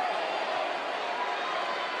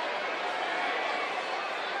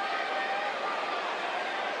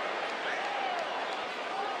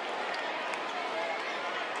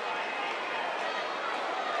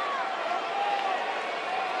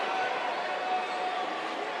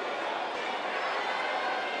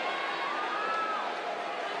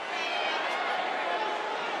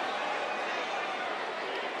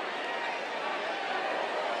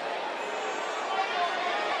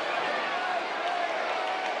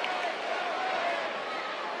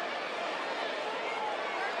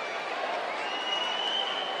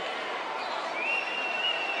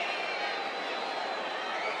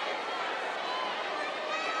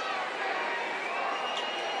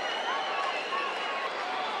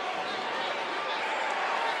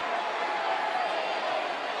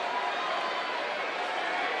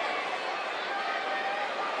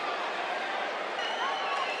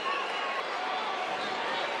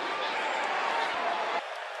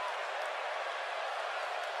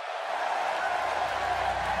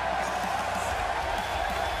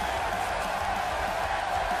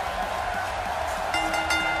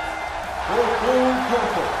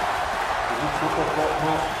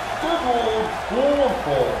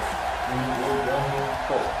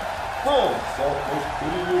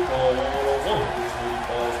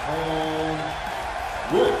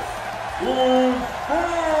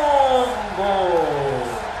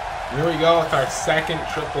 Here we go with our second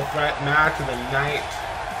triple threat match of the night.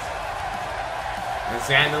 And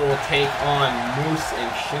Xander will take on Moose and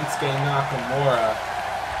Shinsuke Nakamura.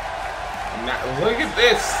 And now, look at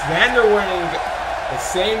this, Xander wearing the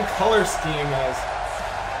same color scheme as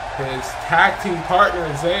his tag team partner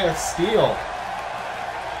Zaiah Steele.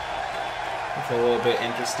 It's a little bit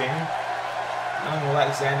interesting.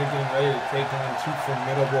 Nonetheless, Xander getting ready to take on two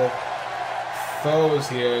formidable foes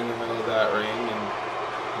here in the middle of that ring, and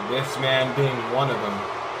this man being one of them.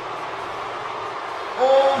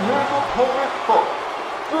 And here's a perfect foot.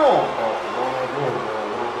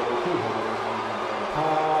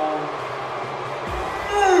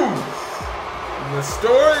 The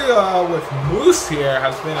story with Moose here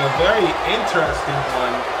has been a very interesting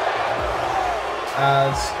one.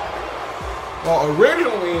 As, well,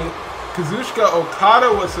 originally, Kazuchika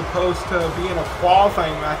Okada was supposed to be in a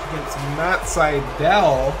qualifying match against Matt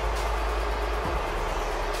Sydal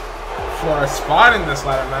for a spot in this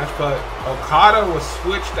ladder match, but Okada was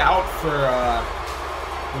switched out for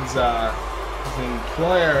his his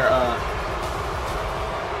employer,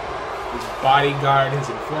 his bodyguard, his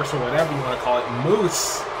enforcer, whatever you want to call it,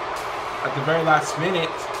 Moose, at the very last minute,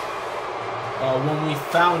 when we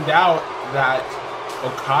found out that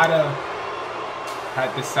Okada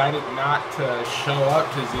had decided not to show up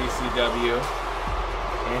to ZCW,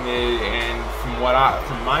 and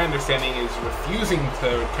from my understanding, is refusing to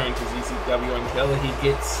return to ZCW until he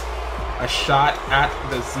gets a shot at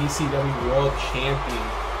the ZCW World Champion,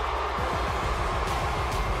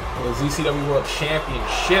 or the ZCW World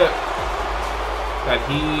Championship that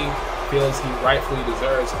he feels he rightfully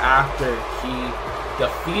deserves after he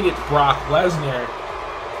defeated Brock Lesnar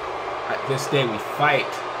at This Day We Fight.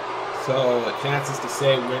 So chances to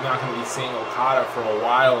say we're not going to be seeing Okada for a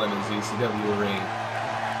while in the ZCW ring.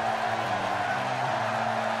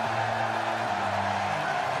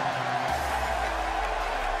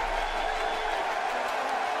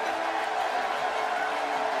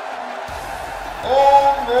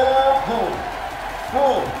 On their opponent,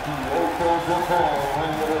 from Kyoto, Japan,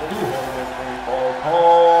 weighing 284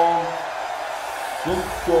 pounds,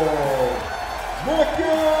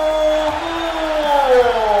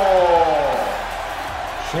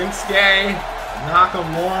 Shinsuke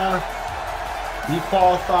Nakamura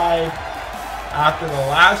dequalified after the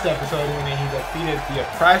last episode when he defeated the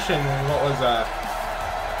Oppression in what was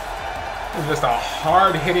just a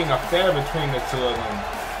hard-hitting affair between the two of them.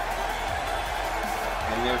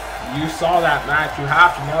 And if you saw that match, you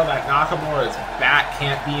have to know that Nakamura's back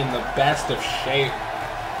can't be in the best of shape.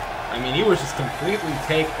 I mean, he was just completely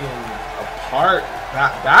taken apart.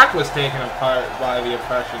 That back was taken apart by the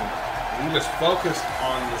Oppression. He just focused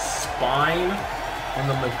on the spine and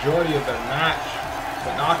the majority of the match.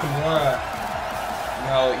 But Nakamura, you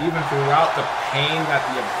know, even throughout the pain that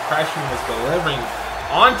the Oppression was delivering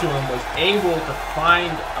onto him, was able to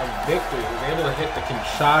find a victory. He was able to hit the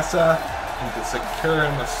Kinshasa and to secure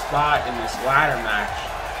him a spot in this ladder match.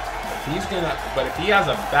 But if he has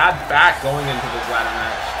a bad back going into this ladder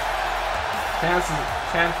match,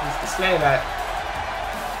 chances to say that,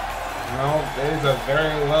 you know, there's a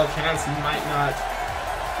very low chance he might not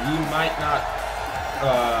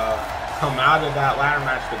come out of that ladder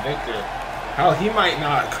match the victor. Hell, he might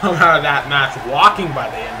not come out of that match walking by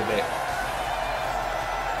the end of it.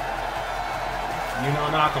 You know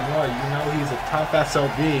Nakamura, you know he's a tough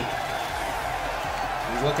SOB.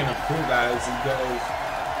 He's looking to prove that as he goes,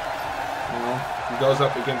 you know, he goes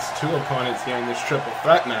up against two opponents here in this triple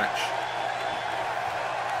threat match.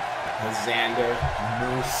 Xander,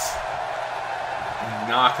 Moose, and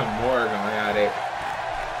Nakamura going at it.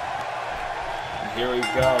 And here we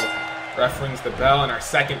go. Referee's the bell, and our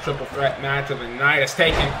second triple threat match of the night has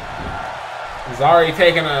already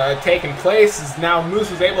taken place. As now Moose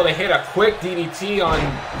was able to hit a quick DDT on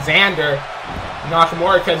Xander.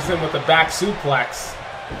 Nakamura catches him with a back suplex.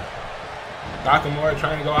 Nakamura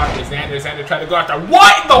trying to go after Xander. Xander tried to go after.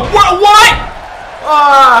 What in the world? What?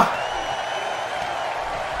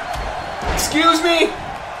 Excuse me?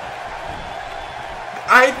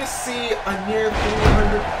 I just see a near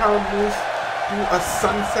 300-pound Moose do a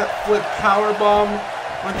sunset flip powerbomb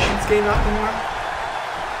on Shinsuke Nakamura?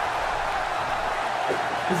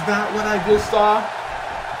 Is that what I just saw?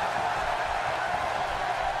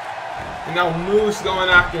 And now Moose going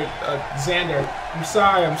after Xander. I'm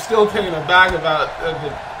sorry, I'm still taking aback about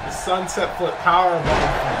the sunset flip powerbomb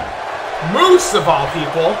from Moose of all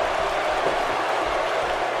people.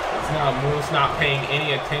 It's now Moose not paying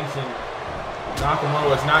any attention. Nakamura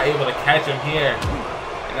was not able to catch him here.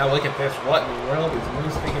 And now look at this. What in the world is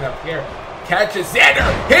Moose picking up here? Catches Xander.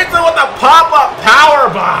 Hits him with a pop-up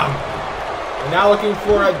powerbomb. And now looking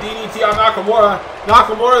for a DDT on Nakamura.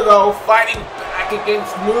 Nakamura, though, fighting back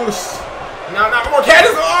against Moose. And now Nakamura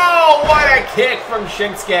catches. Oh, what a kick from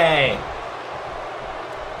Shinsuke.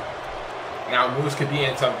 Now Moose could be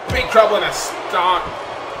in some big trouble, and a stomp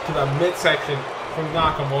to the midsection from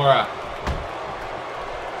Nakamura.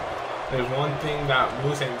 There's one thing that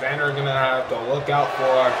Moose and Xander are going to have to look out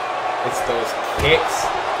for. It's those kicks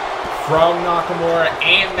from Nakamura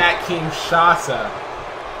and that Kinshasa.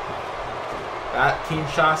 That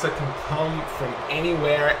Kinshasa can come from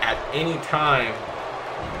anywhere at any time.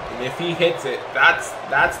 And if he hits it, that's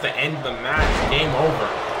the end of the match. Game over.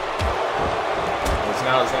 It's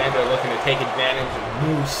now Xander looking to take advantage of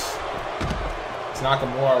Moose. As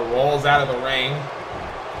Nakamura rolls out of the ring.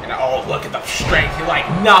 And oh, look at the strength. Like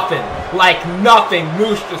nothing.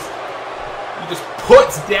 Moose just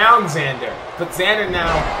puts down Xander. But Xander now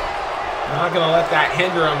not going to let that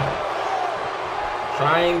hinder him.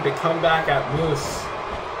 Trying to come back at Moose.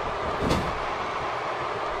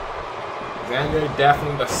 Xander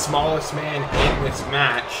definitely the smallest man in this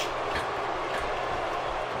match.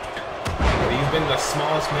 been the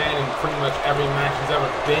smallest man in pretty much every match he's ever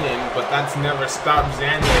been in, but that's never stopped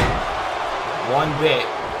Xander one bit.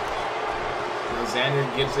 Xander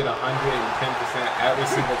gives it 110% every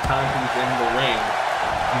single time he's in the ring.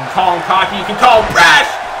 You can call him cocky, you can call him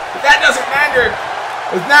brash, but that doesn't matter.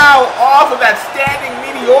 Is now off of that standing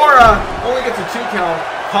Meteora. Only gets a 2 count.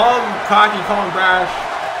 Call him cocky, call him brash.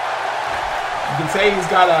 You can say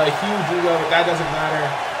he's got a huge ego, but that doesn't matter.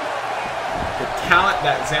 The talent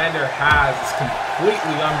that Xander has is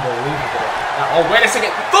completely unbelievable. Now, oh, wait a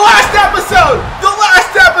second. The last episode! The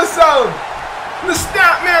last episode! The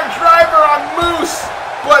Snapmare driver on Moose,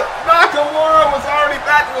 but Nakamura was already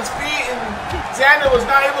back to his feet and Xander was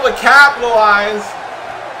not able to capitalize.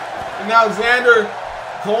 And now Xander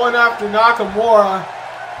going after Nakamura.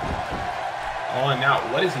 Oh, and now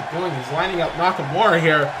what is he doing? He's lining up Nakamura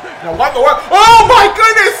here. Now what in the world? Oh my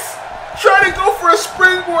goodness! Trying to go for a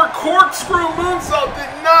springboard corkscrew moonsault, did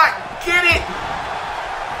not get it.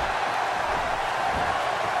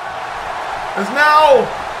 As now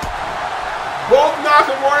both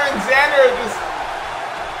Nakamura and Xander are just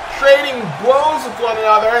trading blows with one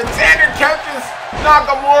another, and Xander catches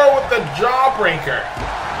Nakamura with the jawbreaker.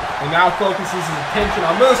 And now focuses his attention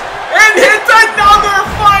on Moose, and hits another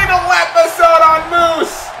final episode on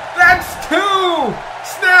Moose! That's 2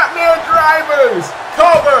 Snapmare drivers!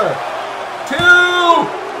 Cover! 2!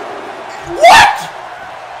 What?!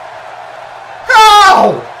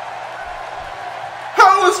 How?!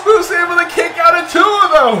 How was Moose able to kick out of 2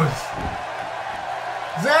 of those?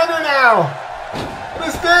 Xander now.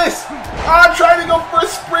 What is this? I'm trying to go for a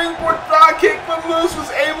springboard drop kick, but Moose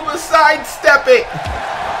was able to sidestep it.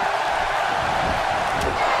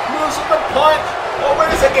 Moose with the punch. Oh,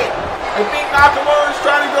 wait a second. I think Nakamura was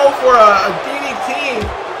trying to go for a DDT.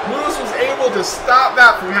 Moose was able to stop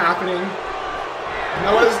that from happening.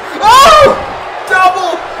 Now what is... Oh!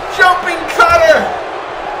 Double jumping cutter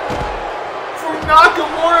from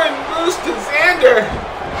Nakamura and Moose to Xander.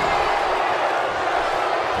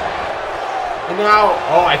 And now,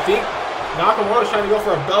 oh, I think Nakamura's trying to go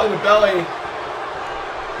for a belly-to-belly.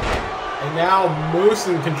 And now Moose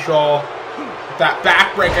in control. That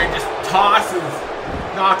backbreaker just tosses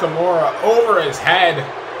Nakamura over his head.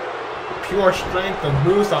 Pure strength of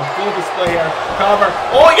Moose on full display here. Cover.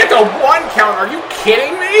 Oh, he gets a 1 count. Are you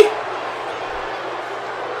kidding me?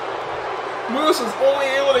 Moose was only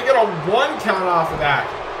able to get a 1 count off of that.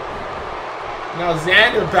 Now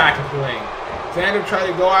Xander back in the ring. Xander tried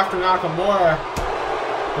to go after Nakamura,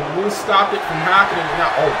 but Moose stopped it from happening. And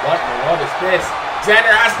now, oh, what in the world is this?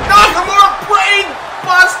 Xander has Nakamura brain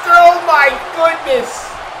buster. Oh my goodness!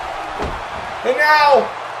 And now,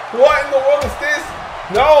 what in the world is this?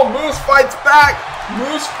 No, Moose fights back.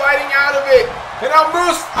 Moose fighting out of it. And now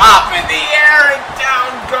Moose up in the air and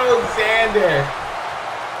down goes Xander.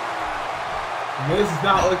 And this is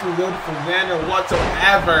not looking good for Xander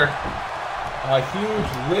whatsoever. A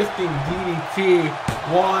huge lifting DDT.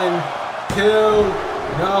 1, 2,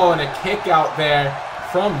 no, and a kick out there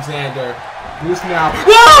from Xander. Moose now.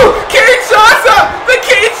 Whoa! Kinshasa! The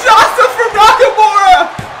Kinshasa from Nakamura!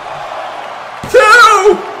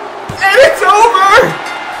 2! And it's over!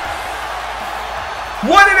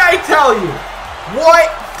 What did I tell you? What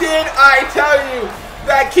did I tell you?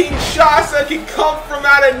 That Kinshasa can come from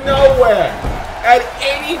out of nowhere. At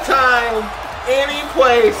any time, any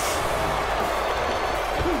place.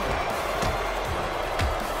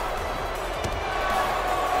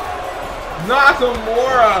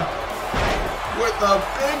 Nakamura with a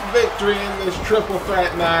big victory in this triple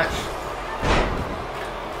threat match.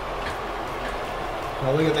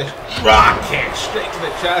 Now look at this drop kick straight to the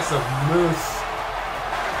chest of Moose.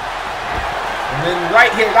 And then right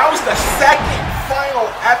here, that was the second final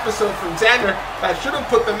episode from Xander that should have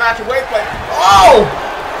put the match away, but oh!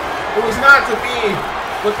 It was not to be.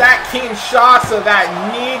 But that Kinshasa, that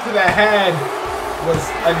knee to the head, was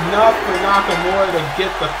enough for Nakamura to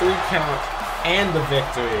get the 3 count and the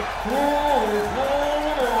victory.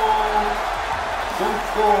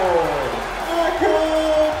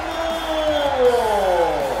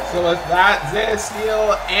 So with that,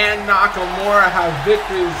 Zaiah and Nakamura have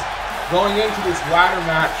victories going into this ladder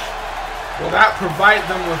match. Will that provide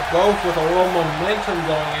them with both with a little momentum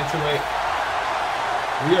going into it?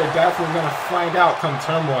 We are definitely going to find out come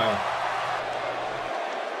Turmoil.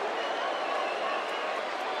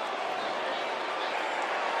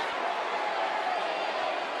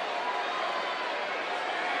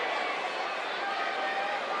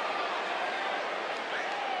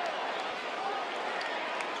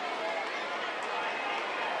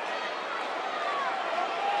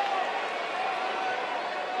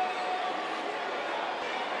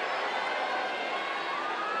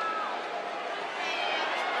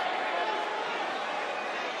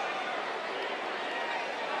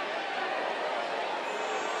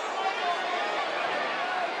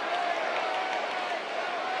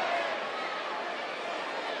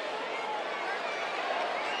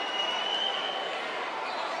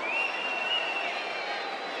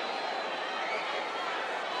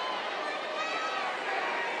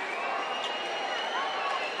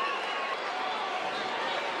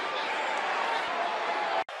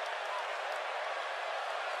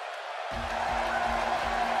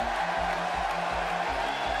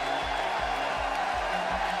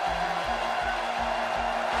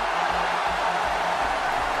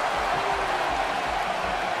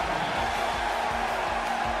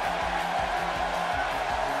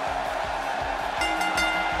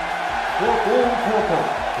 Seth Rollins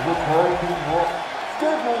is a tag team match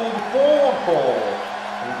scheduled for fall.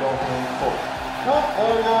 We don't need to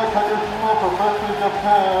Zaiah Kagashima Perfection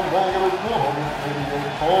Japan regular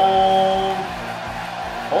 288 pounds.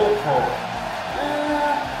 Ultra.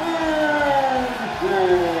 And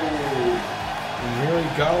here we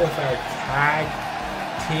go with our tag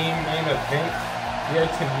team main event here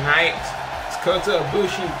tonight. It's Corbin and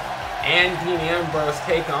Ibushi and Dean Ambrose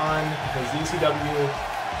take on the ZCW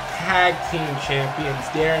Tag Team Champions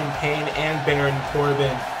Darren Payne and Baron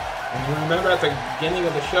Corbin. And you remember at the beginning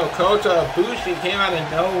of the show, Corbin and Ibushi came out of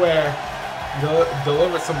nowhere,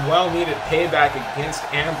 delivered some well-needed payback against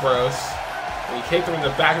Ambrose. And he kicked him in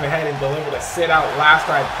the back of the head and delivered a sit-out last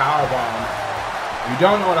ride powerbomb. If you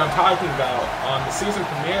don't know what I'm talking about, on the season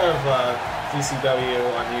premiere of ZCW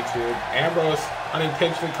on YouTube, Ambrose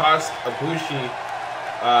unintentionally cost Ibushi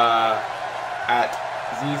at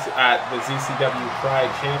the ZCW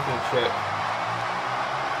Pride Championship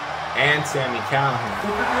and Sami Callihan.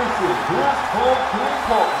 Introducing his tag team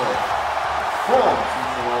partner from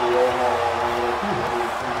Cincinnati, Ohio,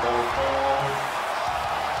 203 pounds,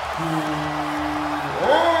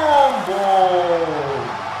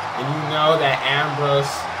 Ambrose. And you know that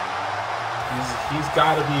Ambrose, he's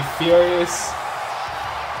got to be furious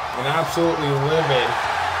and absolutely livid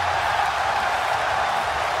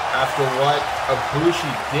after what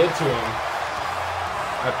Ibushi did to him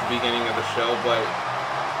at the beginning of the show, but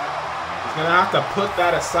he's going to have to put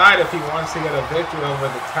that aside if he wants to get a victory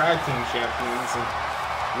over the tag team champions,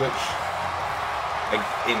 which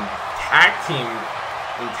in tag team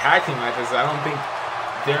matches, I don't think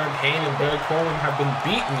Darren Payne and Baron Corbin have been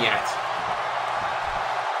beaten yet.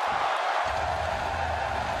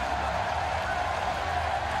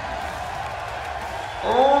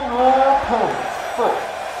 And our opponents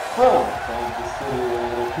first, from Kansas City,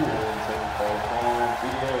 275 pounds,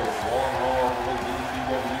 he is one half of the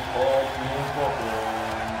ZCW Tag Team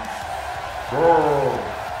Champions,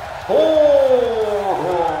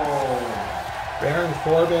 Baron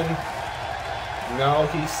Corbin, no,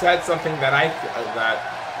 he said something that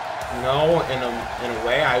in a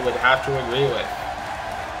way I would have to agree with.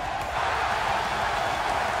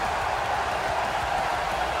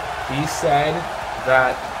 He said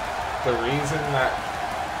that the reason that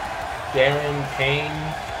Darren Payne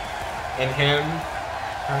and him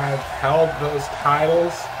have held those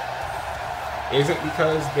titles isn't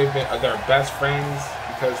because they're best friends,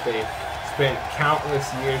 because they've spent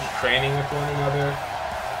countless years training with one another.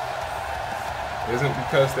 It isn't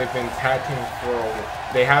because they've been tag teaming for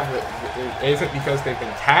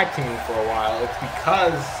a while. It's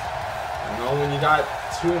because, you know, when you got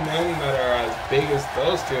two men that are as big as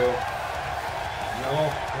those two, you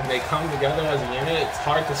know, when they come together as a unit, it's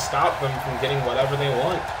hard to stop them from getting whatever they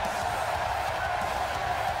want.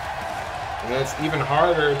 And it's even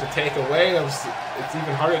harder to take away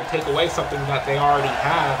something that they already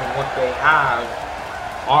have, and what they have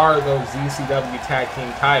are those ZCW Tag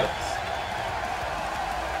Team titles.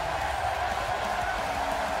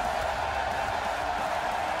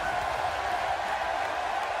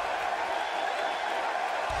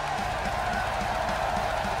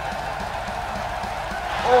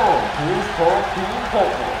 His tag team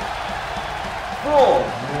partner from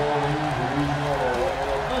New Orleans, Louisiana,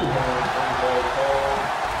 325 pounds,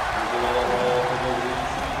 he's another half of the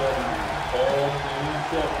ZCW Tag Team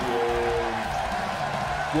Champions,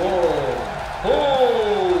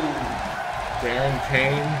 Darren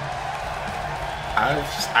Payne.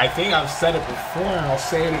 I think I've said it before, and I'll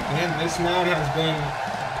say it again. This man has been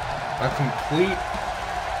a complete,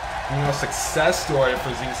 success story for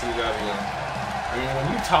ZCW. I mean,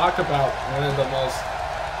 when you talk about one of the most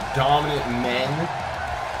dominant men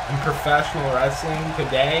in professional wrestling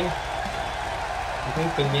today, I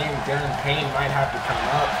think the name Darren Payne might have to come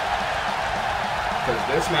up, because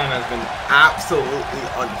this man has been absolutely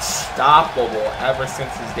unstoppable ever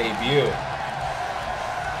since his debut.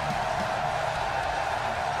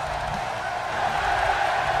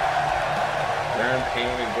 Darren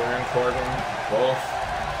Payne and Baron Corbin both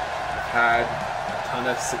have had a ton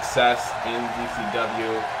of success in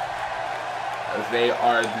ZCW, as they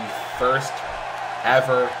are the first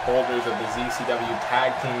ever holders of the ZCW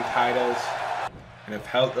Tag Team titles, and have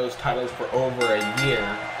held those titles for over a year.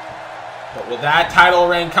 But will that title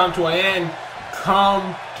reign come to an end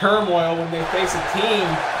come Turmoil, when they face a team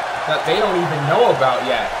that they don't even know about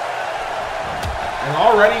yet? And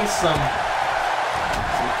already some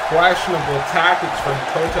questionable tactics from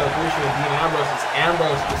Corbin and Ibushi and Dean Ambrose, as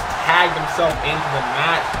Ambrose just tagged himself into the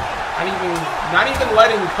match, not even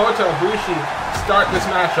letting Corbin and Ibushi start this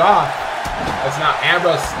match off. As now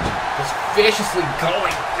Ambrose just viciously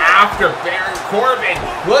going after Baron Corbin.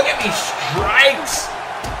 Look at these strikes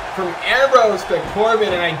from Ambrose to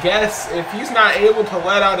Corbin, and I guess if he's not able to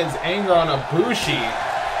let out his anger on Ibushi,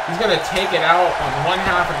 he's going to take it out on one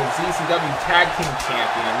half of the ZCW Tag Team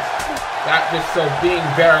Champions. That just so being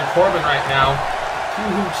Baron Corbin right now. Two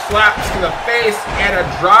huge slaps to the face and a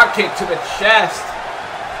drop kick to the chest.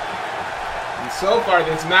 And so far,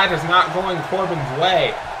 this match is not going Corbin's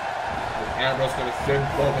way. Ambrose going to send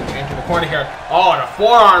Corbin into the corner here. Oh, and a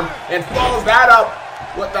forearm, and follows that up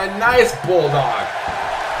with a nice bulldog.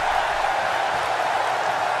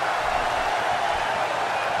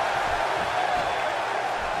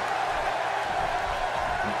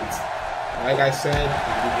 Like I said at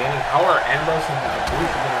the beginning, how are Ambrose and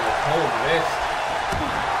Ibushi going to coexist?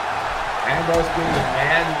 Ambrose being the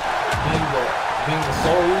man, being the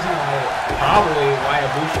sole reason why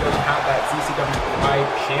Ibushi doesn't have that ZCW World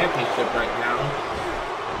Championship right now.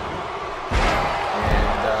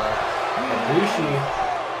 And Ibushi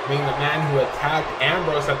being the man who attacked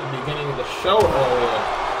Ambrose at the beginning of the show earlier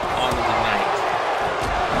on in the night.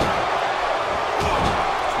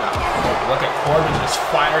 Look at Corbin just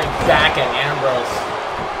firing back at Ambrose.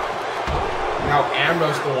 Now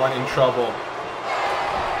Ambrose the one in trouble.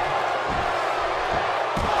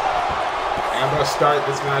 Ambrose started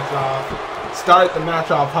the match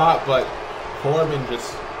off hot, but Corbin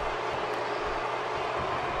just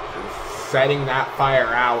setting that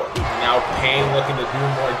fire out. Now Payne looking to do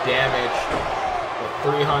more damage.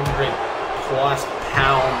 The 300+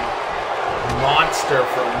 pound monster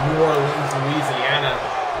from New Orleans, Louisiana.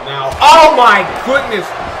 Now, oh my goodness!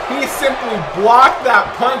 He simply blocked that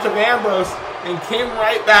punch of Ambrose and came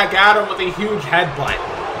right back at him with a huge headbutt.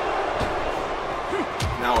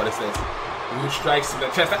 Now what is this? Huge strikes to the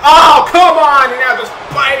chest. Oh, come on! And now just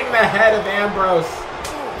biting the head of Ambrose.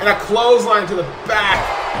 And a clothesline to the back.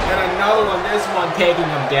 And another one, this one taking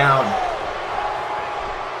him down.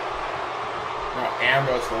 Now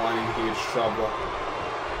Ambrose the one in huge trouble.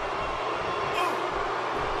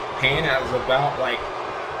 Payne has about like,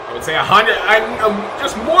 I would say 100,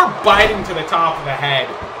 just more biting to the top of the head.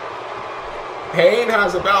 Payne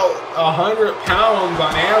has about 100 pounds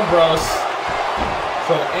on Ambrose,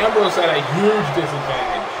 so Ambrose had a huge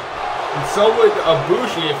disadvantage. And so would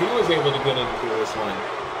Ibushi if he was able to get into this one.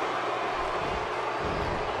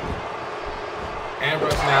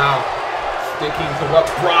 Ambrose now sticking to what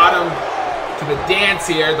brought him to the dance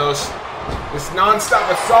here, this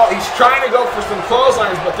non-stop assault. He's trying to go for some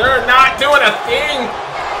clotheslines, but they're not doing a thing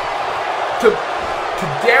to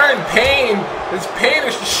Darren Payne. This Payne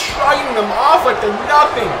is just shrugging them off like they're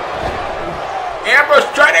nothing. Ambrose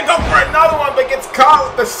trying to go for another one, but gets caught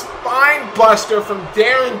with the spine buster from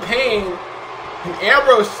Darren Payne. And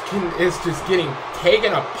Ambrose is just getting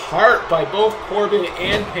taken apart by both Corbin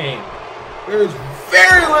and Payne. There's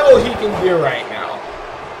very little he can do right now.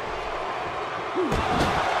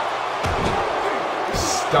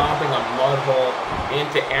 Stomping a mud hole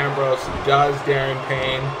into Ambrose does Darren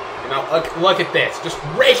Payne. Now look at this, just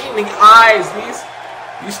raking the eyes.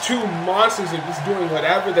 These two monsters are just doing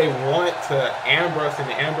whatever they want to Ambrose, and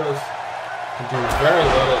Ambrose can do very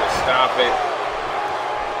little to stop it.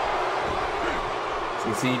 So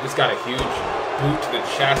you see, he just got a huge boot to the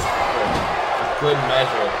chest for good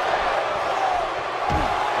measure.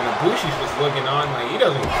 And Ibushi's just looking on like he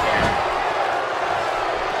doesn't care.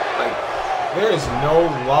 Like, there is no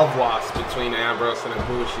love lost between Ambrose and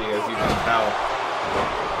Ibushi, as you can tell.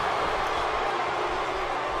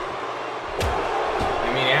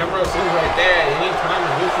 I mean, Ambrose is right there. At any time,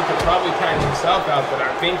 Ibushi could probably tag himself out, but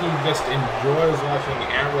I think he just enjoys watching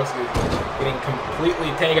Ambrose getting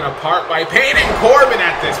completely taken apart by Payne and Corbin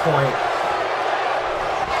at this point.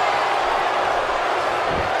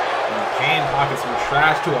 And Payne talking some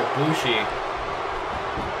trash to Ibushi.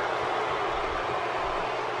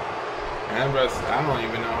 Ambrose, I don't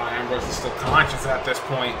even know how Ambrose is still conscious at this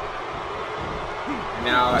point. And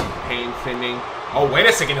now Payne fending. Oh, wait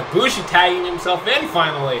a second, Ibushi tagging himself in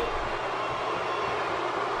finally.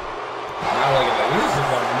 Now look at that. This is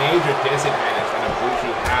a major disadvantage that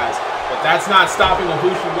Ibushi has. But that's not stopping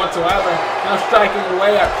Ibushi whatsoever. Now striking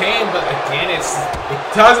away at Payne, but again, it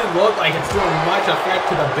doesn't look like it's doing much effect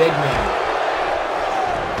to the big man.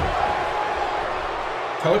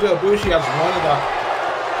 Kota Ibushi has one of the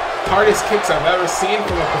hardest kicks I've ever seen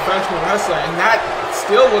from a professional wrestler, and that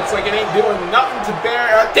still looks like it ain't doing nothing to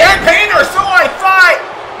Darren Payne, or so I thought!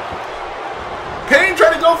 Payne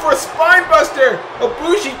tried to go for a spine buster.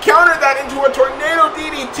 Ibushi countered that into a tornado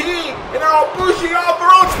DDT, and now Ibushi off the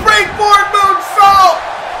road springboard moonsault!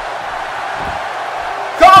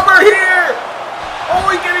 Cover here!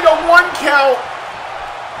 Only getting a 1 count.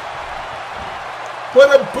 But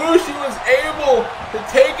Ibushi was able to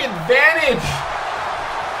take advantage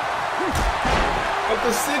of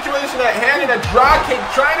the situation at hand in a drop kick,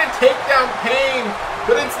 trying to take down Payne,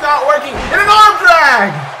 but it's not working. And an arm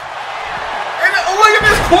drag! And look at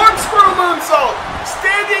this corkscrew moonsault!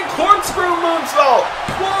 Standing corkscrew moonsault!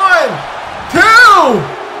 1, 2!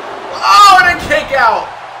 Oh, and a kick out!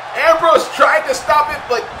 Ambrose tried to stop it,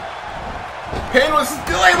 but Payne was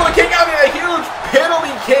still able to kick out in a huge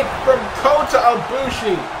penalty kick from Kota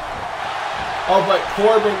Ibushi. Oh, but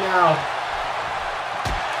Corbin now.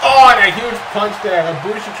 Oh, and a huge punch there.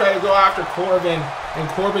 Ibushi tried to go after Corbin, and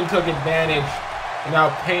Corbin took advantage. And now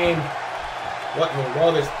Payne. What in the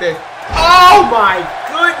world is this? Oh my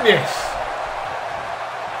goodness!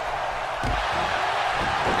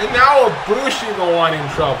 And now Ibushi the one in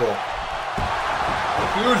trouble. A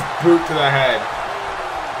huge boot to the head.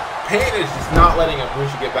 Payne is just not letting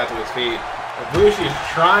Ibushi get back to his feet. Ibushi is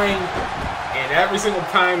trying, and every single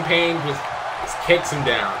time Payne just kicks him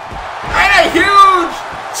down. And a huge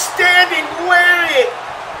standing lariat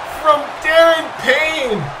from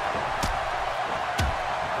Payne.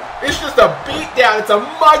 It's just a beatdown. It's a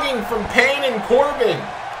mugging from Payne and Corbin.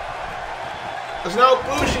 There's no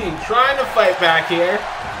Ibushi trying to fight back here.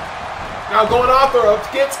 Now going off the ropes,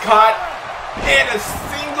 gets caught, and a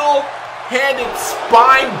single-handed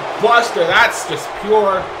spine buster. That's just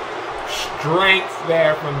pure strength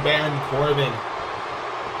there from Baron Corbin.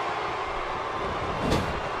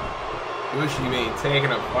 Ibushi being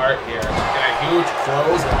taken apart here. And a huge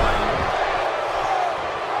clothesline.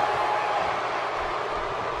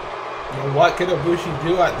 And what could Ibushi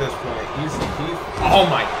do at this point? He's oh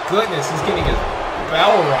my goodness, he's getting his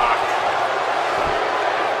bell rocked.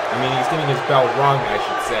 I mean, he's getting his bell rung, I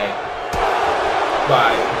should say.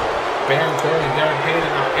 By Baron Corbin and Darren Payne.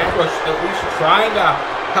 And now Ambrose at least trying to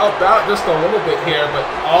help out just a little bit here, but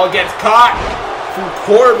all gets caught from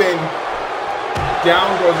Corbin.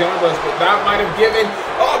 Down goes Ambrose, but that might have given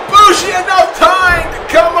Ibushi enough time to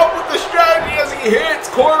come up with the strategy as he hits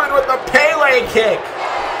Corbin with the Pele kick.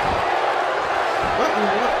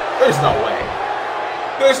 There's no way.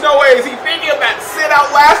 There's no way. Is he thinking of that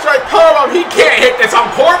sit-out last strike powerbomb? He can't hit this on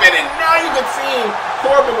Corbin, and now you can see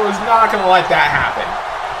Corbin was not going to let that happen.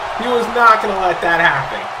 He was not going to let that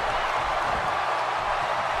happen.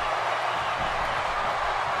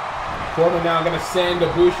 Corbin now going to send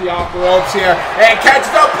Ibushi off the ropes here, and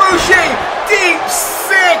catches Ibushi! Deep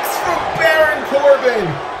 6 from Baron Corbin!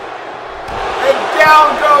 And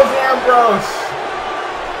down goes Ambrose!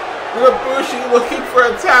 And Ibushi looking for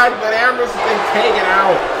a tag, but Ambrose has been taken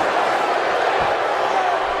out.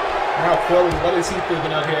 Now Corbin, what is he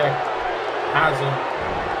thinking of here? Has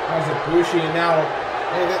Ibushi, and now...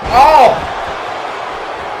 Oh!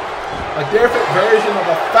 A different version of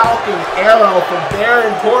a Falcon Arrow from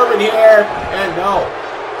Baron Corbin here, and no.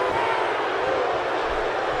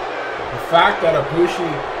 The fact that Ibushi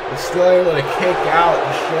is still able to kick out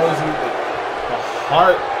just shows you the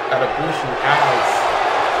heart that Ibushi has.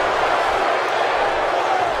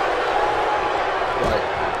 But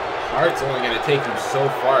heart's only going to take you so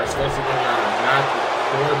far, especially when you're on a match with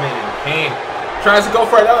Corbin and Payne. Tries to go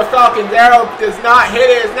for another Falcon Arrow, does not hit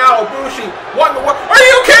it. It's now Ibushi. What in the world? Are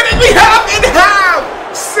you kidding me? Half and half!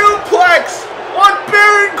 Suplex on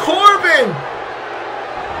Baron Corbin!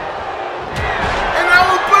 And now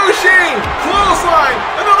Ibushi! Clothesline!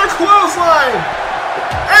 Another clothesline!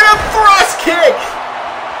 And a thrust kick!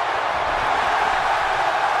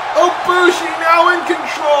 Ibushi now in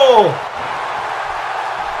control!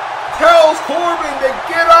 Tells Corbin to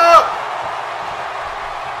get up!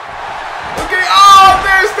 Okay, oh,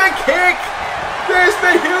 there's the kick! There's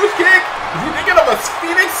the huge kick! Is he thinking of a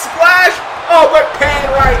Phoenix Splash? Oh, but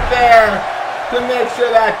Payne right there to make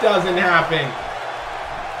sure that doesn't happen.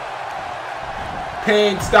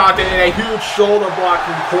 Payne stopped it in a huge shoulder block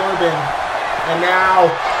from Corbin. And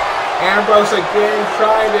now, Ambrose again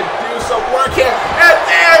trying to do some work here. And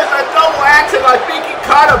there's a double action. I think he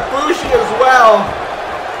caught Ibushi as well.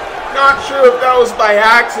 Not sure if that was by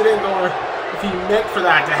accident or if he meant for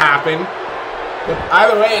that to happen. But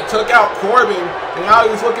either way, it took out Corbin, and now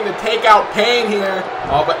he's looking to take out Payne here.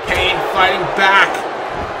 Oh, but Payne fighting back.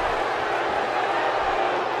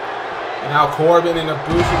 And now Corbin and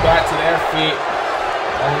Ibushi back to their feet.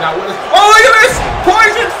 And now what is... Oh, look at this!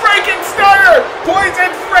 Poison Frankensteiner! Poison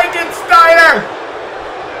Frankensteiner!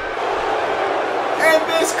 And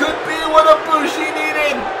this could be what Ibushi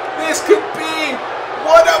needed. This could be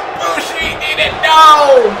what Ibushi needed.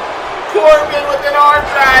 No! Corbin with an arm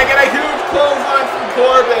drag and a huge clothesline from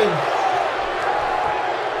Corbin.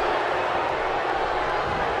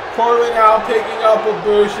 Corbin now picking up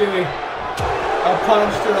Ibushi. A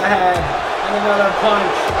punch to the head. And another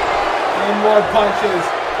punch. And more punches.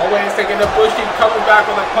 Oh, wait a second. Ibushi coming back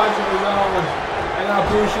with a punch of his own. And now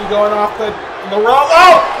Ibushi going off the rope.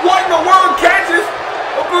 Oh! What in the world catches?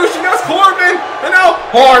 Ibushi does Corbin. And now,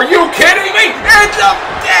 are you kidding me? End of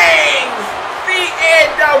days! The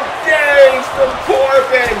end of days from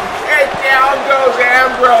Corbin. And down goes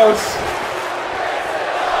Ambrose.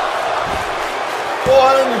 1,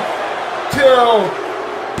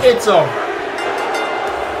 2. It's over.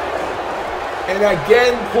 And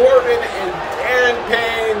again, Corbin and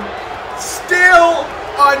Payne still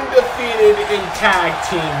undefeated in tag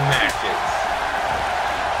team matches.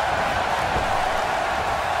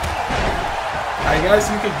 I guess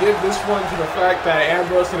you could give this one to the fact that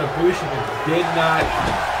Ambrose and Ibushi did not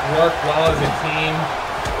work well as a team.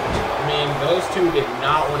 I mean, those two did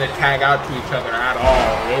not want to tag out to each other at all.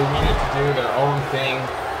 They wanted to do their own thing.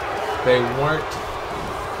 They weren't,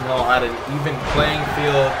 at an even playing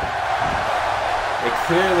field. They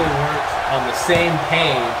clearly weren't on the same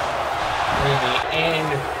page. And in the end,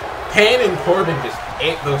 Payne and Corbin just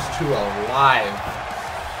ate those two alive.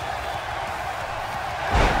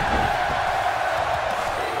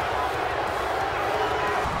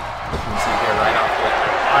 You can see here right off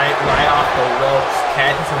the ropes,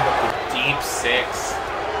 catches him with the deep 6.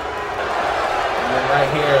 And then right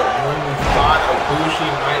here, when we thought Ibushi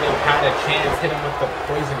might have had a chance, hit him with the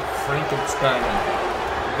poison Frankenstein.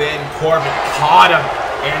 Then Corbin caught him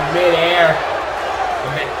in midair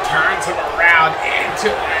and then turns him around into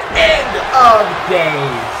the end of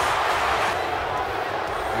days.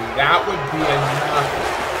 And that would be enough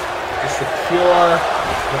to secure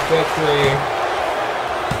the victory.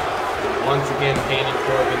 And once again, Payne and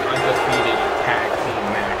Corbin undefeated in tag team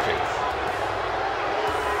matches.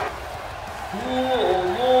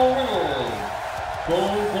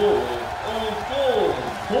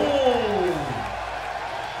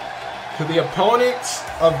 To the opponents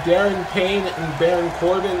of Darren Payne and Baron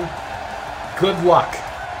Corbin, good luck,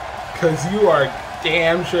 because you are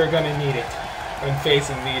damn sure going to need it when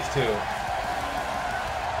facing these two.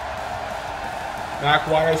 Mac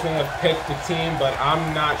Wire's going to pick the team, but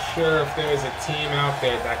I'm not sure if there's a team out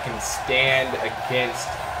there that can stand against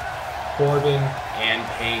Corbin and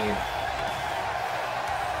Payne.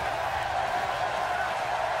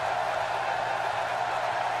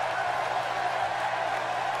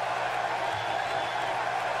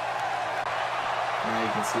 Now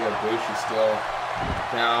you can see Ibushi still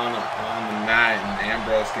down on the mat and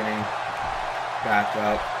Ambrose getting back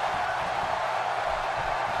up.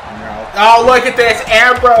 Oh, look at this!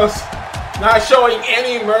 Ambrose not showing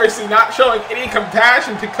any mercy, not showing any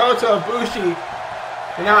compassion to Kota Ibushi.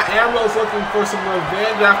 And now Ambrose looking for some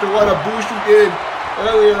revenge after what Ibushi did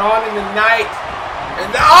earlier on in the night.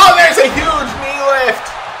 And oh, there's a huge knee lift!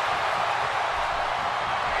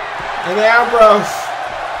 And Ambrose.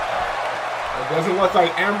 It doesn't look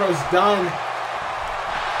like Ambrose done.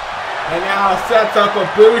 And now sets up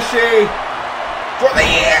Ibushi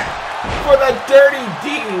for the dirty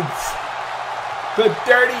deeds. The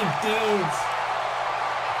dirty deeds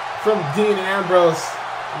from Dean Ambrose.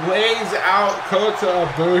 Lays out Kota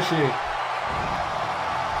Ibushi.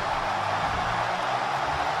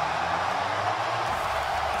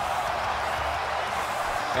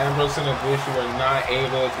 Ambrose and Ibushi were not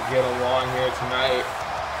able to get along here tonight.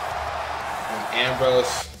 And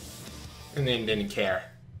Ambrose and then didn't care.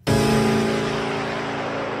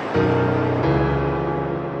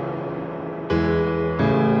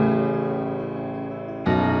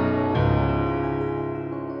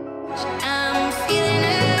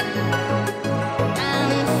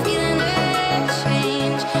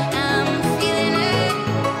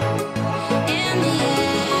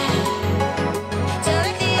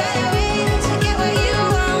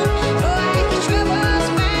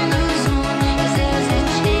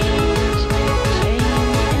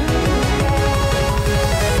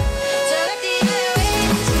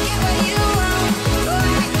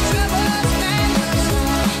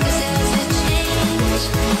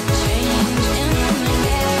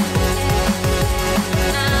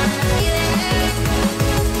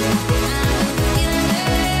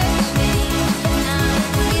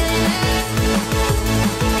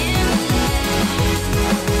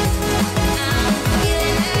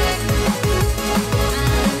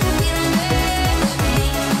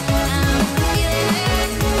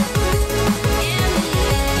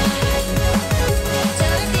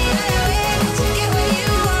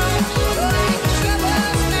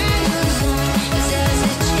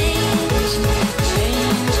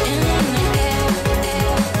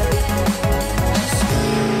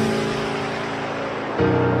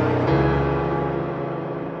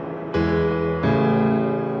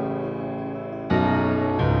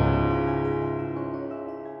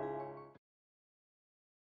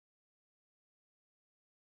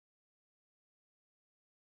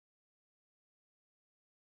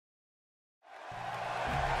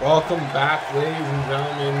 Welcome back, ladies and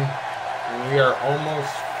gentlemen. And we are almost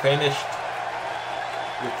finished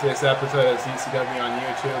with this episode of ZCW on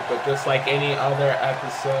YouTube. But just like any other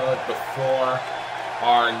episode before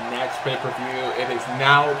our next pay-per-view, it is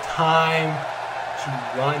now time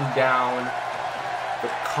to run down the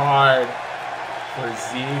card for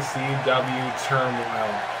ZCW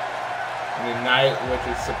Turmoil. And the night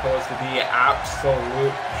which is supposed to be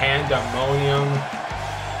absolute pandemonium.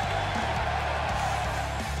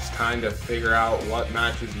 Time to figure out what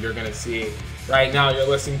matches you're going to see. Right now you're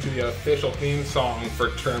listening to the official theme song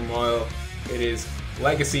for Turmoil. It is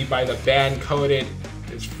Legacy by the band Coded.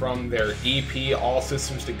 It's from their EP All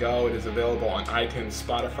Systems to Go. It is available on iTunes,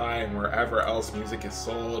 Spotify, and wherever else music is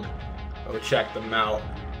sold. Go check them out.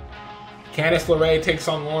 Candice LeRae takes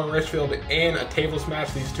on Lauren Richfield in a tables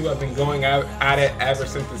match. These two have been going at it ever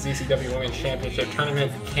since the ZCW World Championship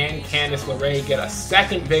tournament. Can Candice LeRae get a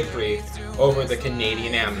second victory over the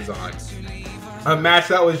Canadian Amazon? A match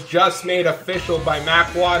that was just made official by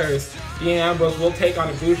Mac Waters. Dean Ambrose will take on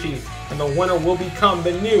Ibushi, and the winner will become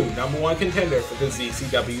the new #1 contender for the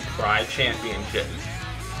ZCW Pride Championship.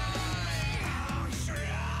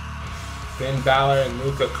 Finn Balor and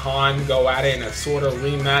Luka Khan go at it in a sort of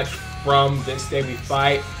rematch from This Day We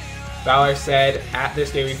Fight. Balor said, at This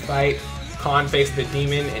Day We Fight, Khan faced the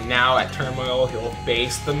Demon, and now at Turmoil, he'll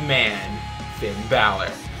face the man, Finn Balor.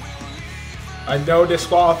 A no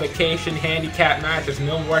disqualification handicap match as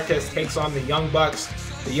Mil Muertes takes on the Young Bucks.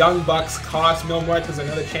 The Young Bucks cost Mil Muertes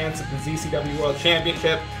another chance at the ZCW World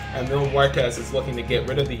Championship, and Mil Muertes is looking to get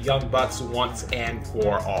rid of the Young Bucks once and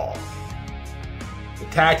for all. The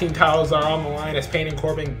tag team titles are on the line as Payne and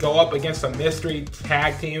Corbin go up against a mystery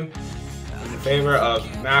tag team in favor of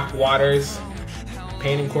Mac Waters.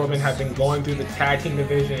 Payne and Corbin have been going through the tag team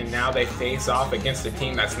division, and now they face off against a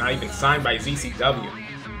team that's not even signed by ZCW.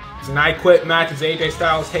 It's an I Quit match as AJ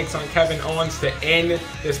Styles takes on Kevin Owens to end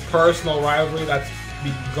this personal rivalry that's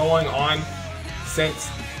been going on since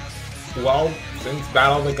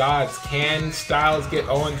Battle of the Gods. Can Styles get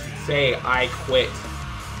Owens to say, I quit?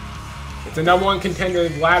 It's a #1 contender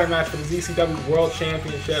ladder match for the ZCW World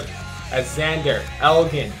Championship as Xander,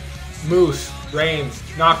 Elgin, Moose, Reigns,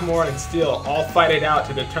 Nakamura, and Steel all fight it out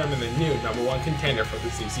to determine the new #1 contender for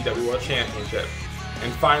the ZCW World Championship.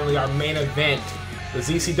 And finally, our main event, the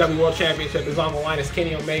ZCW World Championship, is on the line as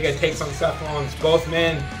Kenny Omega takes on Seth Rollins. Both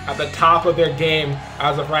men at the top of their game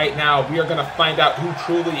as of right now. We are going to find out who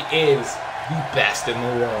truly is the best in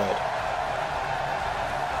the world.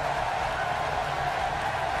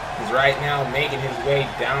 He's right now making his way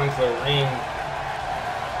down to the ring.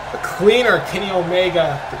 The cleaner Kenny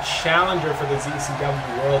Omega, the challenger for the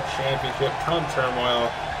ZCW World Championship come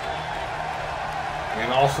Turmoil.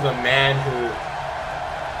 And also the man who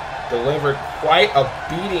delivered quite a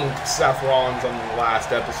beating to Seth Rollins on the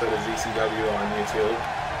last episode of ZCW on YouTube.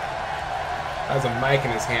 Has a mic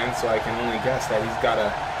in his hand, so I can only guess that he's got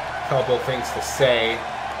a couple of things to say,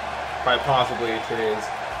 quite possibly to his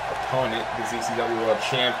opponent, the ZCW World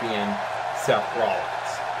Champion, Seth Rollins.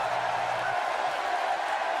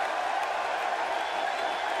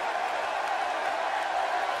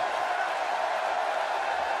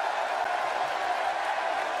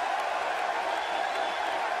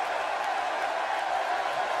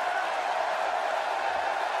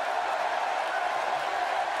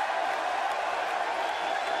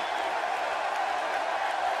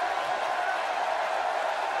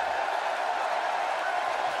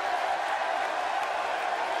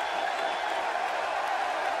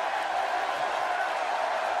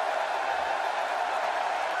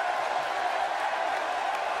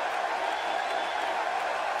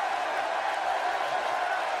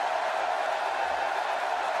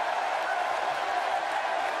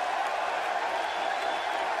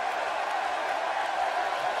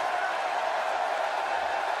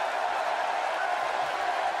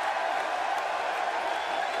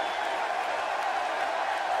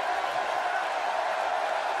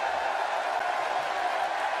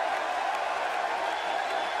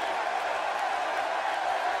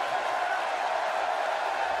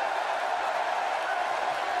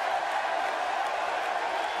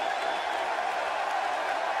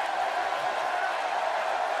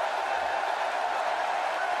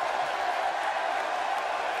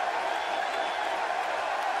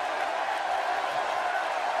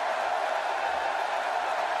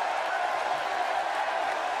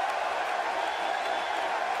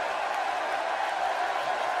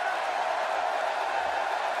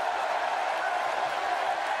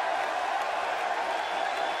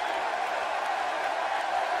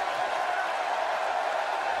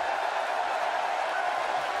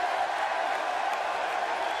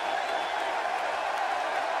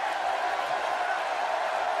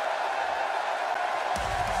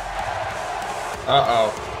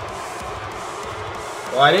 Uh-oh.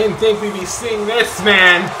 Well, I didn't think we'd be seeing this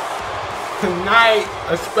man tonight,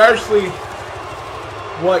 especially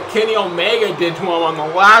what Kenny Omega did to him on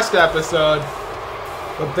the last episode.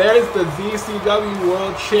 But there's the ZCW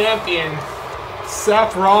World Champion,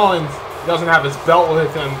 Seth Rollins. He doesn't have his belt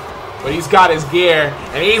with him, but he's got his gear,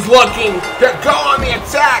 and he's looking to go on the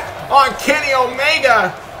attack on Kenny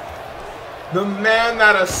Omega. The man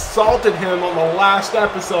that assaulted him on the last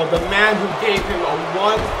episode, the man who gave him a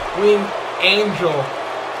one-winged angel,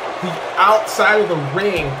 the outside of the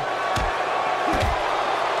ring.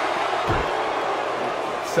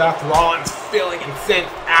 Seth Rollins feeling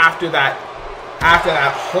incensed after that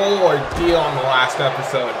whole ordeal on the last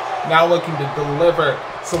episode. Now looking to deliver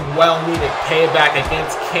some well-needed payback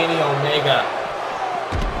against Kenny Omega.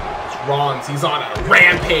 It's Rollins, he's on a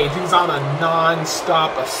rampage. He's on a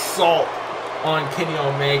non-stop assault on Kenny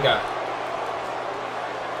Omega.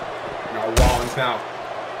 Now Rollins now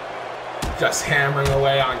just hammering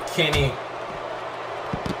away on Kenny.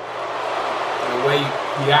 And the way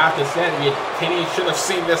you have to say it, Kenny should have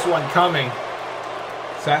seen this one coming.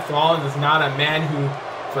 Seth Rollins is not a man who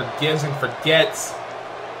forgives and forgets.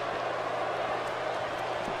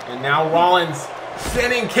 And now Rollins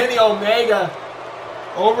sending Kenny Omega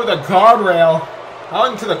over the guardrail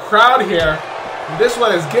out into the crowd here. And this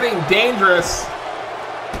one is getting dangerous.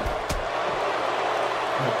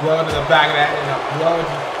 And a blow to the back of that and a blow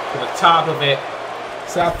to the top of it.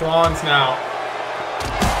 Seth Rollins now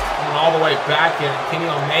going all the way back here. And Kenny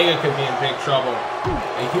Omega could be in big trouble.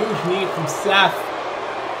 A huge knee from Seth.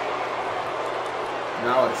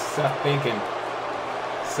 Now what is Seth thinking?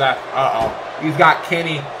 Seth, uh-oh. He's got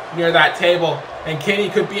Kenny near that table. And Kenny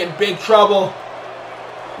could be in big trouble.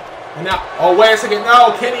 And now, oh, wait a second.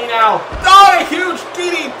 No, Kenny now. Oh, a huge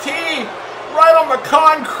DDT right on the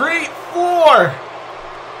concrete floor.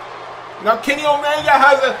 Now Kenny Omega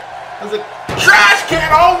has a trash can.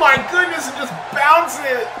 Oh my goodness, and just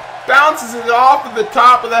bounces it off of the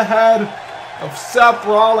top of the head of Seth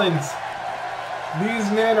Rollins.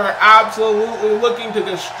 These men are absolutely looking to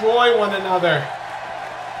destroy one another.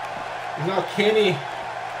 Now Kenny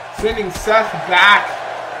sending Seth back.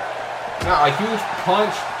 Now a huge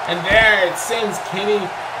punch. And there it sends Kenny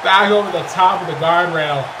back over the top of the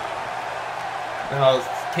guardrail. Now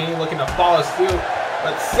Kenny looking to follow suit.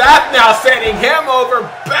 But Seth now sending him over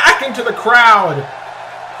back into the crowd.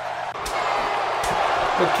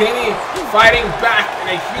 But Kenny fighting back, and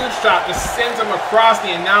a huge shot just sends him across the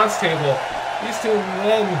announce table. These two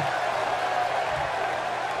men.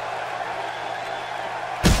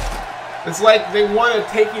 It's like they want to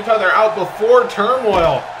take each other out before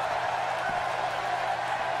Turmoil.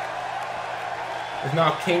 And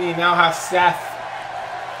now Kenny now has Seth.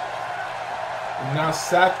 And now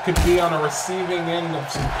Seth could be on a receiving end of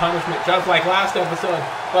some punishment just like last episode.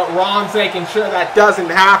 But Rollins making sure that doesn't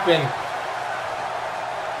happen.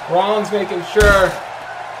 Rollins making sure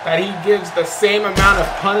that he gives the same amount of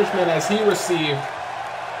punishment as he received.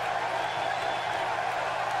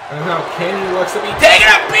 And now Kenny looks to be taking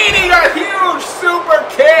a beating. A huge super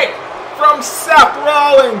kick from Seth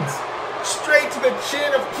Rollins. Straight to the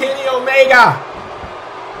chin of Kenny Omega.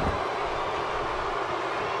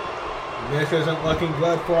 This isn't looking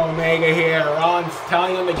good for Omega here. Rollins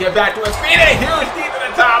telling him to get back to his feet. A huge knee to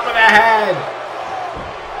the top of the head.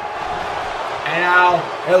 And now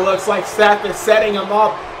it looks like Seth is setting him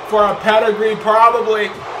up for a pedigree, probably.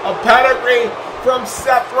 A pedigree from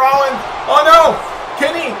Seth Rollins. Oh no!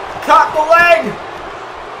 Kenny caught the leg.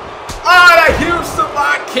 Ah, and a huge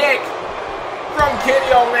savant kick from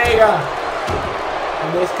Kenny Omega.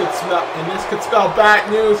 And this could spell bad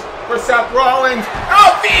news for Seth Rollins.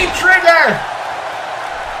 Oh, V-trigger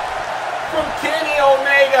from Kenny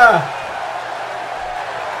Omega.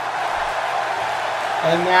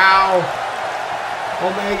 And now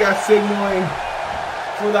Omega signaling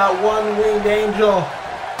for that one-winged angel.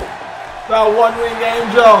 That one-winged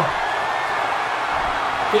angel.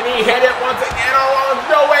 Can he hit it once again on Rollins?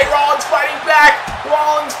 No way, Rollins fighting back.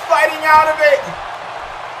 Rollins fighting out of it.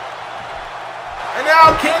 And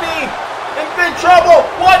now Kenny in big trouble.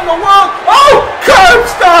 What in the world? Oh! Curb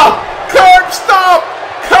stomp! Curb stomp!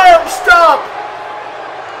 Curb stomp!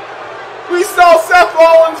 We saw Seth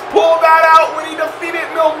Rollins pull that out when he defeated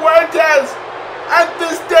Mil Muertes. At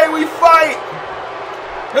this day we fight.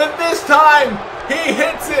 And this time, he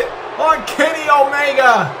hits it on Kenny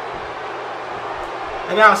Omega.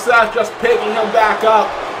 And now Seth just picking him back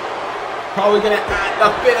up. Probably going to add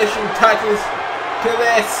the finishing touches to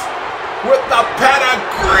this with the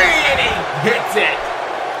pedigree, and he hits it.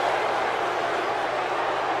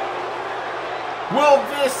 Will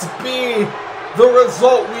this be the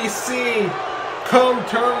result we see come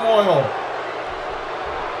Turmoil?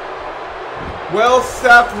 Will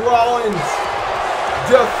Seth Rollins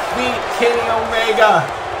defeat Kenny Omega?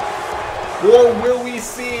 Or will we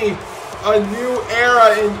see a new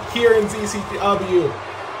era here in ZCW?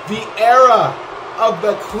 The era of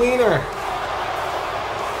the cleaner.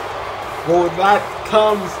 Well, with that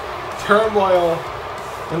comes Turmoil.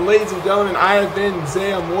 And ladies and gentlemen, I have been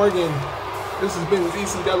Zaiah Morgan. This has been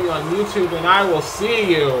ZCW on YouTube, and I will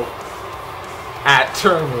see you at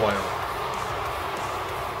Turmoil.